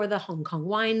before the Hong Kong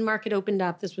wine market opened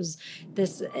up.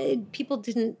 People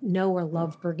didn't know or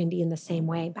love Burgundy in the same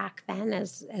way back then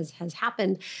as has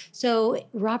happened. So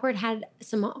Robert had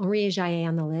some Henri Jaillet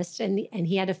on the list, and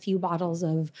he had a few bottles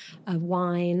of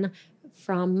wine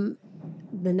from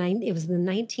it was the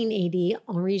 1980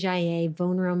 Henri Jaillet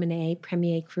Vin Romanée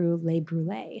Premier Cru Lait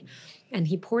Brûlé. And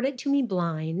he poured it to me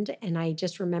blind. And I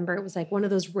just remember it was like one of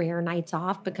those rare nights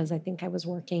off because I think I was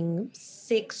working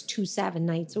 6 to 7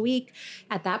 nights a week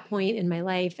at that point in my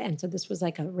life. And so this was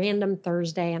like a random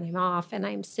Thursday and I'm off and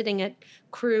I'm sitting at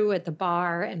Cru at the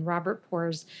bar and Robert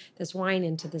pours this wine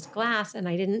into this glass. And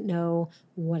I didn't know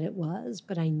what it was,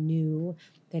 but I knew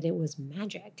that it was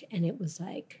magic. And it was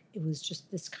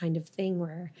just this kind of thing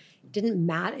where it didn't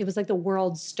matter. It was like the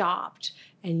world stopped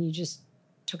and you just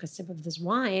took a sip of this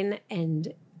wine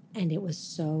and it was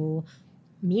so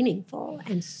meaningful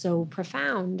and so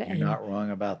profound. You're not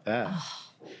wrong about that.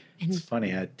 And it's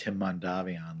funny, I had Tim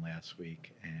Mondavi on last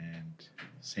week and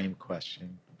same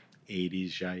question.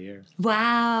 80s Jair.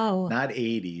 Wow. Not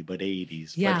 80, but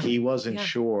 80s. Yeah. But he wasn't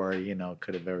sure,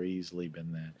 could have very easily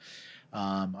been that.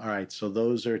 All right, so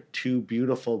those are two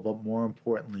beautiful, but more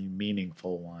importantly,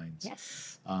 meaningful wines.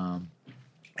 Yes.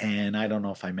 And I don't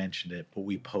know if I mentioned it, but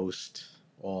we post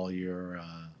all your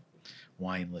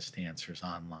wine list answers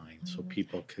online so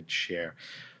people could share.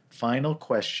 Final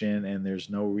question, and there's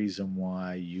no reason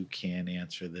why you can't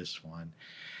answer this one.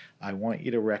 I want you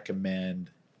to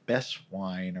recommend best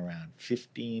wine around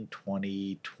 15,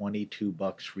 20, 22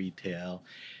 bucks retail.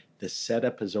 The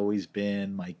setup has always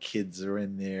been my kids are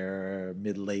in their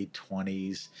mid-late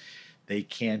 20s. They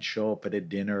can't show up at a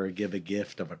dinner or give a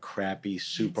gift of a crappy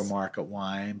supermarket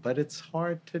wine, but it's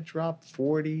hard to drop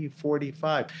 40,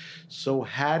 45. So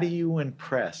how do you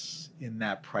impress in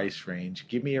that price range?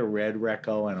 Give me a red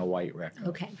Recco and a white Recco.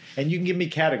 Okay. And you can give me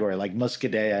category, like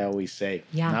Muscadet, I always say.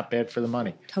 Yeah. Not bad for the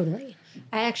money. Totally.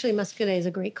 Muscadet is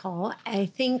a great call. I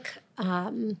think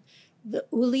the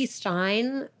Uli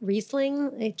Stein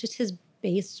Riesling, just his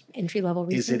base entry-level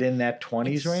Riesling. Is it in that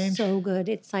 20s range? So good.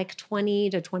 It's like 20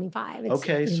 to 25. It's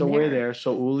okay, so we're there.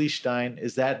 So Uli Stein,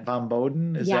 is that Van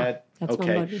Boden? That's Van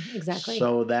Boden, exactly.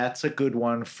 So that's a good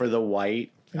one for the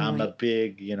white. I'm a white.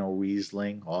 big,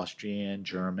 Riesling, Austrian,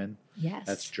 German. Yes.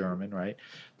 That's German, right?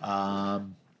 How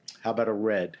about a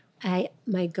red?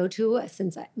 My go-to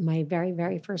since my very,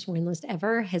 very first wine list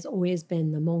ever has always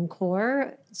been the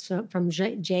Moncourt from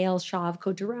J.L. Chauve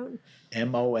Côte d'Aron.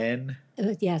 M-O-N?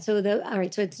 So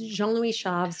it's Jean-Louis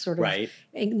Chauve's sort of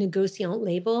negociant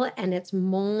label, and it's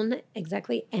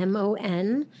exactly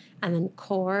M-O-N, and then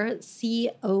Coeur,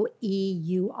 C-O-E-U-R,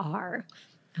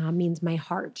 means my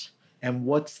heart. And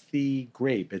what's the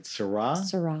grape? It's Syrah?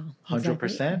 Syrah. 100%?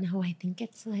 Exactly. No, I think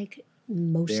it's like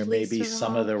mostly there may be Syrah.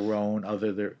 some of the Rhone, the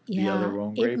other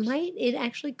Rhone grapes? It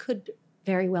actually could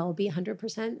very well be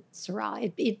 100%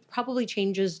 Syrah. It probably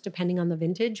changes depending on the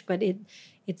vintage, but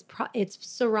it's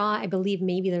Syrah. I believe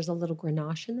maybe there's a little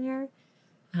Grenache in there.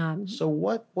 So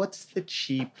what's the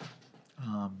cheap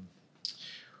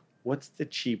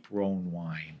Rhone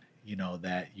wine,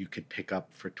 that you could pick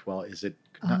up for 12? Is it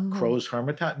not Crow's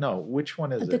Hermitage? No, which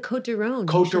one is it? The Côte d'Aron.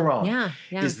 Côte d'Aron. Yeah.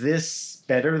 Is this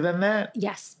better than that?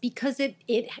 Yes, because it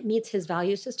meets his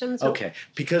value system. So, okay,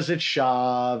 because it's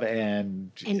Chauve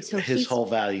and so his whole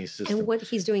value system. And what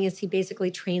he's doing is he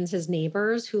basically trains his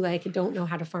neighbors who don't know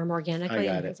how to farm organically.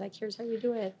 I got it. He's like, here's how you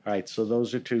do it. All right, so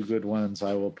those are two good ones.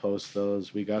 I will post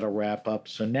those. We got to wrap up.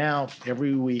 So now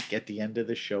every week at the end of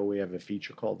the show, we have a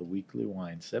feature called the Weekly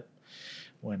Wine Sip.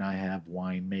 When I have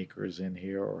winemakers in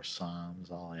here or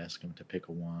somms, I'll ask them to pick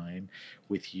a wine.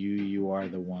 With you, you are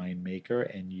the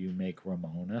winemaker and you make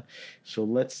Ramona. So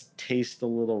let's taste a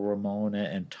little Ramona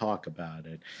and talk about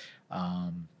it.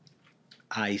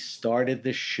 I started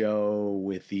the show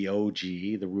with the OG,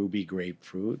 the Ruby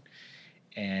Grapefruit,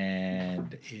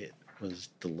 and it was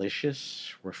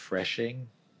delicious, refreshing,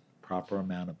 proper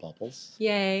amount of bubbles.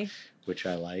 Yay. Which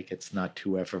I like. It's not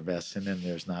too effervescent and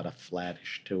there's not a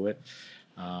flattish to it.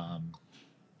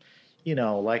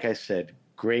 Like I said,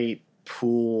 great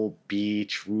pool,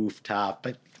 beach, rooftop,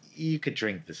 but you could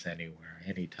drink this anywhere,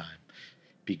 anytime.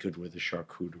 Be good with a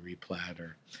charcuterie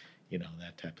platter,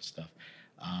 that type of stuff.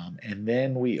 And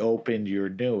then we opened your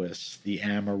newest, the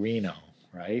Amarino,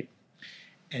 right?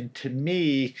 And to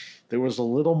me, there was a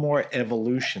little more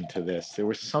evolution to this. There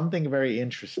was something very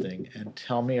interesting, and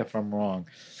tell me if I'm wrong.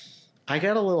 I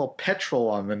got a little petrol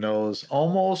on the nose,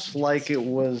 almost like it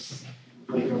was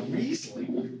like a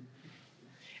Riesling.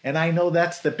 And I know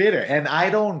that's the bitter. And I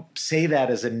don't say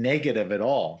that as a negative at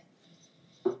all.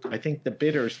 I think the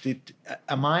bitters,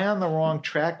 am I on the wrong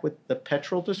track with the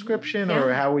petrol description,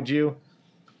 or how would you?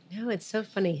 No, it's so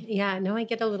funny. Yeah, no, I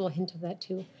get a little hint of that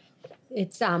too.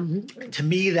 It's to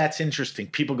me, that's interesting.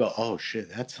 People go, oh shit,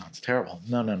 that sounds terrible.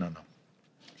 No.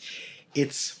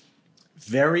 It's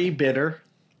very bitter,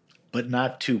 but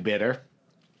not too bitter.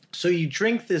 So you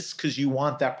drink this because you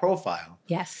want that profile.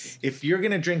 Yes. If you're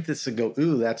going to drink this and go,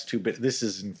 ooh, that's too bitter, this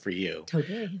isn't for you.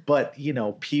 Totally. But,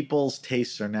 people's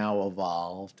tastes are now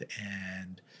evolved,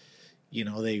 and,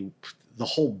 the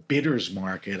whole bitters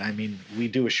market. I mean, we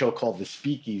do a show called The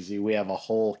Speakeasy. We have a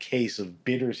whole case of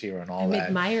bitters here and all I'm that.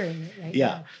 admiring it right Yeah.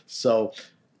 now. So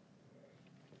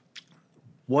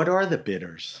what are the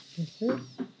bitters?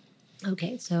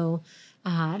 Okay, so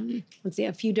let's see,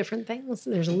 a few different things.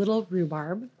 There's a little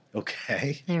rhubarb.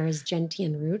 Okay. There's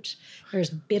gentian root. There's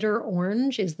bitter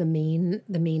orange is the main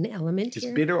element Is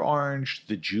here. bitter orange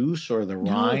the juice or the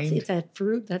rind? It's a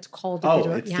fruit that's called a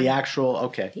bitter. It's the actual,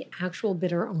 okay. The actual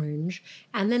bitter orange.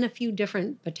 And then a few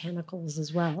different botanicals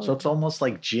as well. So it's almost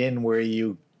like gin where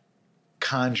you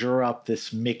conjure up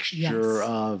this mixture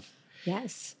of...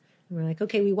 Yes. And we're like,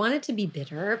 okay, we want it to be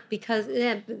bitter because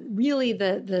really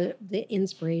the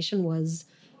inspiration was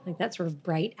like that sort of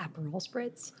bright Aperol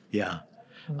spritz. Yeah.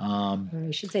 Or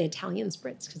I should say Italian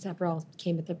spritz because Aperol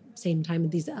came at the same time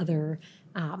with these other,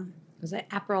 was it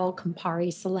Aperol,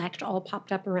 Campari, Select, all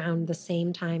popped up around the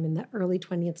same time in the early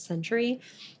 20th century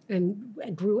and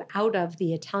grew out of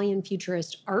the Italian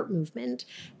futurist art movement,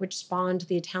 which spawned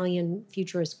the Italian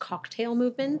futurist cocktail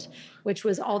movement, which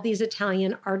was all these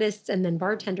Italian artists and then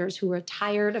bartenders who were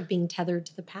tired of being tethered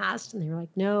to the past. And they were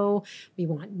like, no, we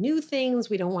want new things.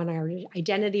 We don't want our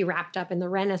identity wrapped up in the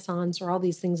Renaissance or all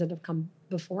these things that have come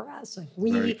before us. Like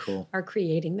we are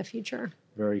creating the future.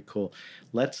 Very cool.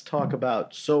 Let's talk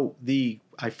about,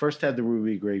 I first had the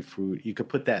ruby grapefruit. You could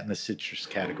put that in the citrus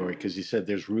category because you said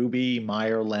there's ruby,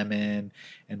 Meyer lemon,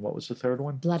 and what was the third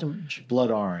one? Blood orange.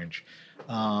 Blood orange.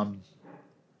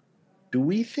 Do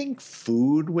we think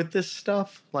food with this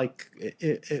stuff? Like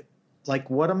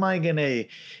what am I going to,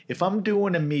 if I'm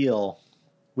doing a meal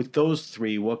with those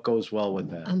three, what goes well with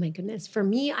that? Oh my goodness. For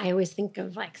me, I always think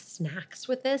of like snacks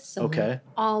with this. So like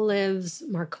olives,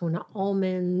 Marcona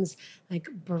almonds, like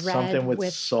bread. Something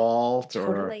with salt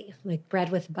totally. Like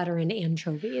bread with butter and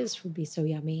anchovies would be so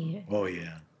yummy. Oh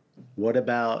yeah. What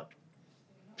about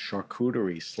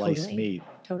charcuterie, sliced meat?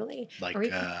 Totally. Like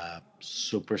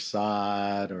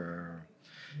supersad or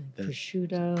the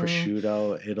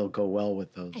prosciutto. It'll go well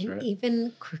with those, and right?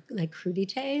 Even like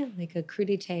crudité, like a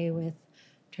crudité with,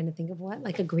 trying to think of what,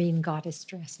 like a green goddess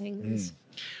dressings.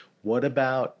 What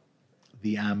about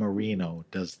the Amarino?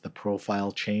 Does the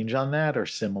profile change on that or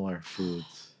similar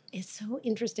foods? It's so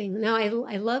interesting. No,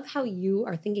 I love how you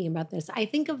are thinking about this. I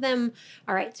think of them,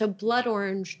 all right, so blood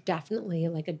orange, definitely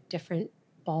like a different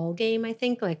ball game, I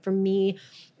think. Like for me,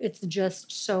 it's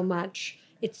just so much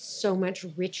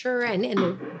richer. And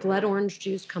the blood orange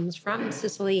juice comes from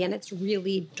Sicily and it's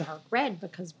really dark red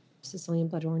because Sicilian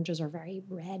blood oranges are very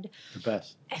red. The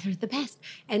best. They're the best.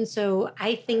 And so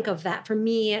I think of that. For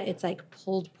me, it's like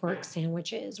pulled pork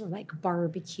sandwiches or like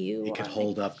barbecue. It could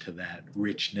hold up to that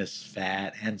richness,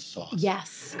 fat, and sauce.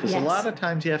 Yes. Because a lot of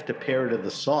times you have to pair to the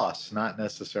sauce, not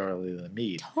necessarily the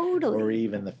meat. Totally. Or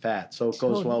even the fat. So it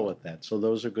goes well with that. So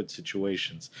those are good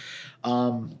situations.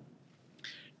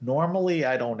 Normally,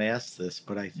 I don't ask this,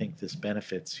 but I think this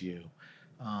benefits you.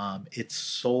 It's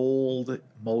sold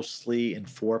mostly in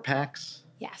 4-packs.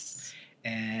 Yes.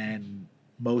 And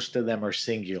most of them are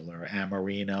singular,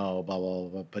 Amarino, blah, blah,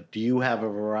 blah. But do you have a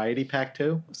variety pack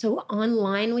too? So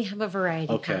online we have a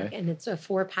variety pack, and it's a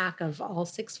 4-pack of all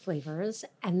 6 flavors.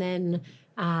 And then,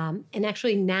 and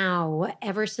actually now,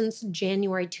 ever since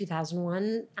January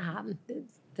 2001,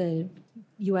 the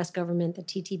U.S. government, the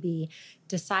TTB,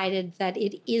 decided that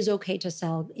it is okay to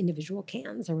sell individual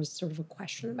cans. There was sort of a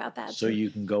question about that. So you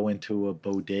can go into a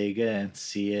bodega and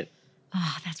see it?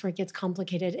 That's where it gets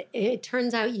complicated. It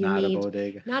turns out you need... Not a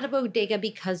bodega? Not a bodega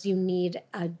because you need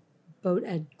a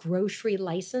grocery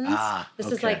license.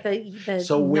 This is like the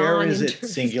So where is it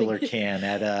singular can?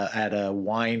 At a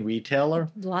wine retailer?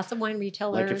 Lots of wine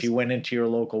retailers. Like if you went into your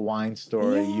local wine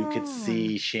store, you could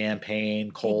see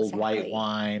champagne, cold white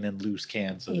wine, and loose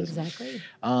cans of this. Exactly.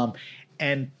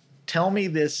 And tell me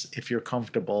this, if you're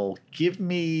comfortable, give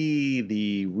me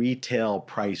the retail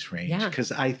price range.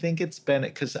 Because I think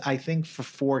for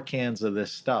 4 cans of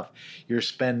this stuff, you're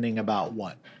spending about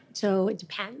what? So it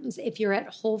depends. If you're at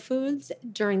Whole Foods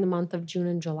during the month of June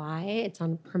and July, it's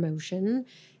on promotion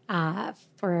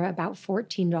for about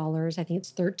 $14. I think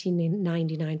it's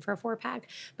 $13.99 for a 4-pack,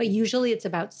 but usually it's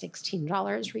about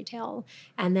 $16 retail.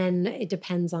 And then it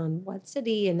depends on what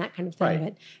city and that kind of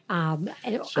thing.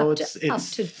 But so it's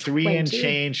 $3 and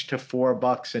change to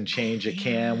 $4 and change a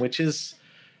can, which is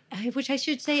which I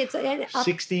should say it's up,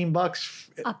 $16.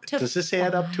 up to Does this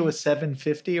add up to a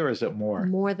 $7.50 or is it more?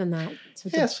 more than that. So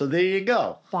it's Yeah, a so there you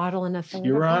go. bottle and a third.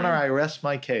 Your of Honor, wine. I rest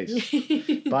my case.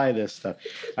 Buy this stuff.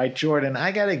 All right, Jordan,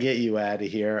 I got to get you out of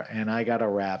here, and I got to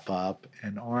wrap up.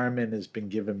 And Armin has been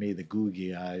giving me the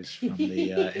googie eyes from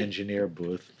the engineer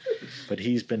booth, but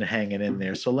he's been hanging in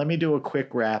there. So let me do a quick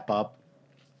wrap up,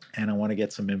 and I want to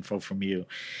get some info from you.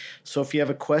 So if you have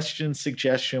a question,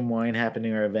 suggestion, wine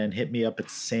happening, or event, hit me up at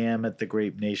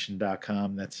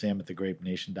sam@thegrapenation.com. That's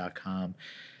sam@thegrapenation.com.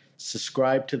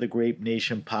 Subscribe to the Grape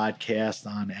Nation podcast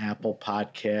on Apple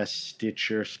Podcasts,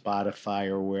 Stitcher, Spotify,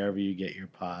 or wherever you get your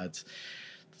pods.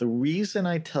 The reason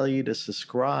I tell you to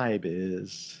subscribe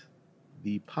is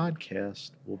the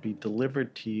podcast will be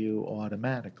delivered to you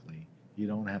automatically. You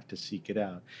don't have to seek it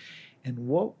out. And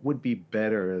what would be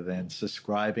better than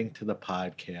subscribing to the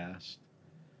podcast,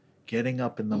 getting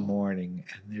up in the morning,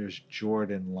 and there's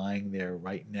Jordan lying there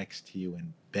right next to you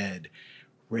in bed,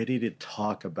 ready to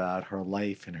talk about her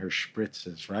life and her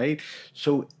spritzes, right?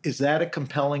 So is that a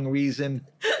compelling reason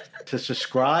to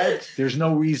subscribe? There's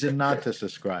no reason not to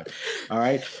subscribe. All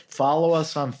right. Follow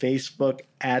us on Facebook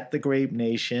at The Grape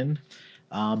Nation.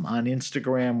 On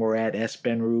Instagram, we're at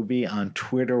SBenRuby. On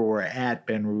Twitter, we're at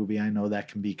BenRuby. I know that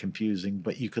can be confusing,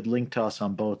 but you could link to us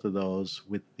on both of those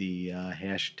with the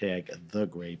hashtag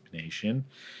 #TheGrapeNation.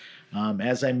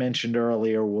 As I mentioned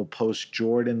earlier, we'll post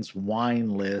Jordan's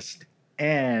wine list,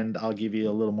 and I'll give you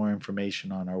a little more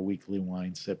information on our weekly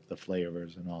wine sip, the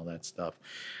flavors, and all that stuff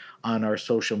on our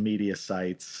social media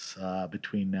sites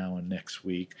between now and next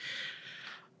week.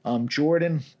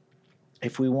 Jordan,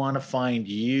 if we want to find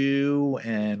you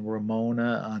and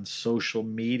Ramona on social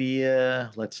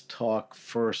media, let's talk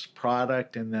first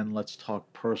product and then let's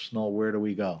talk personal. Where do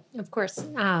we go? Of course.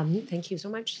 Thank you so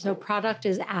much. So product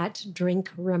is at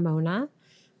Drink Ramona,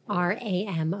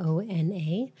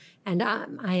 Ramona, and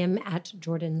I am at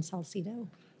Jordan Salcito.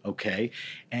 Okay.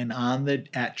 And on the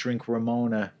at Drink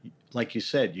Ramona, like you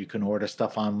said, you can order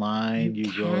stuff online. You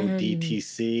go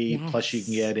DTC, Yes. plus you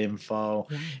can get info.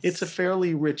 Yes. It's a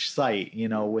fairly rich site,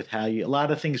 with how a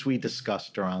lot of things we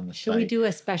discussed are on the Should site. we do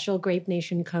a special Grape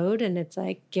Nation code? And it's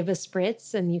like, give a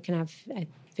spritz and you can have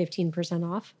 15%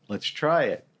 off. Let's try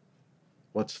it.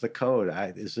 What's the code?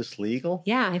 Is this legal?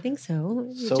 Yeah, I think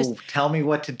so. So tell me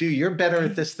what to do. You're better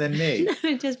at this than me.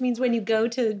 It just means when you go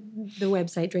to the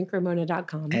website,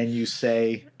 drinkramona.com, And you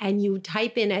say, and you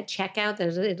type in at checkout,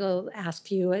 it'll ask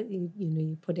you,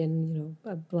 you put in,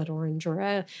 a blood orange or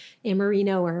a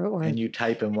Amarino or and you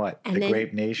type in what? and The then-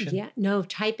 Grape Nation? Yeah, no,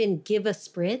 type in give a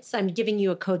spritz. I'm giving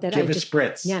you a code that Give I a just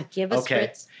spritz. Yeah, give a Okay.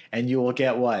 spritz, And you will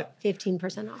get what?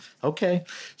 15% off. Okay.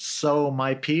 So,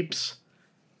 my peeps,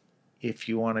 if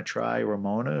you want to try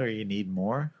Ramona or you need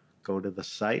more, go to the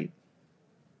site,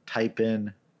 type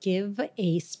in Give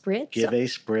a spritz. Give a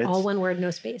Spritz. All one word,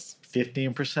 no space.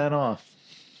 15% off.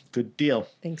 Good deal.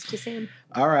 Thanks to Sam.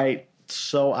 All right.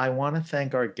 So I want to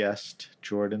thank our guest,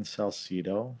 Jordan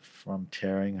Salcito, from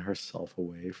tearing herself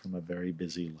away from a very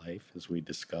busy life, as we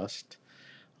discussed.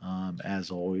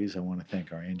 As always, I want to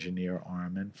thank our engineer,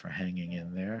 Armin, for hanging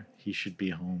in there. He should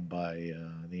be home by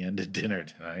the end of dinner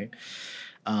tonight.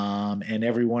 And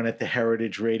everyone at the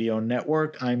Heritage Radio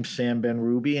Network, I'm Sam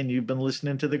BenRuby, and you've been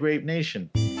listening to The Grape Nation.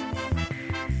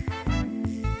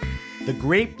 The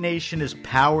Grape Nation is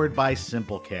powered by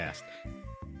Simplecast.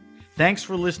 Thanks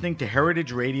for listening to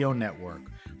Heritage Radio Network,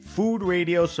 food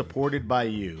radio supported by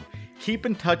you. Keep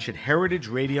in touch at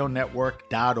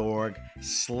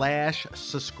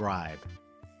heritageradionetwork.org/subscribe.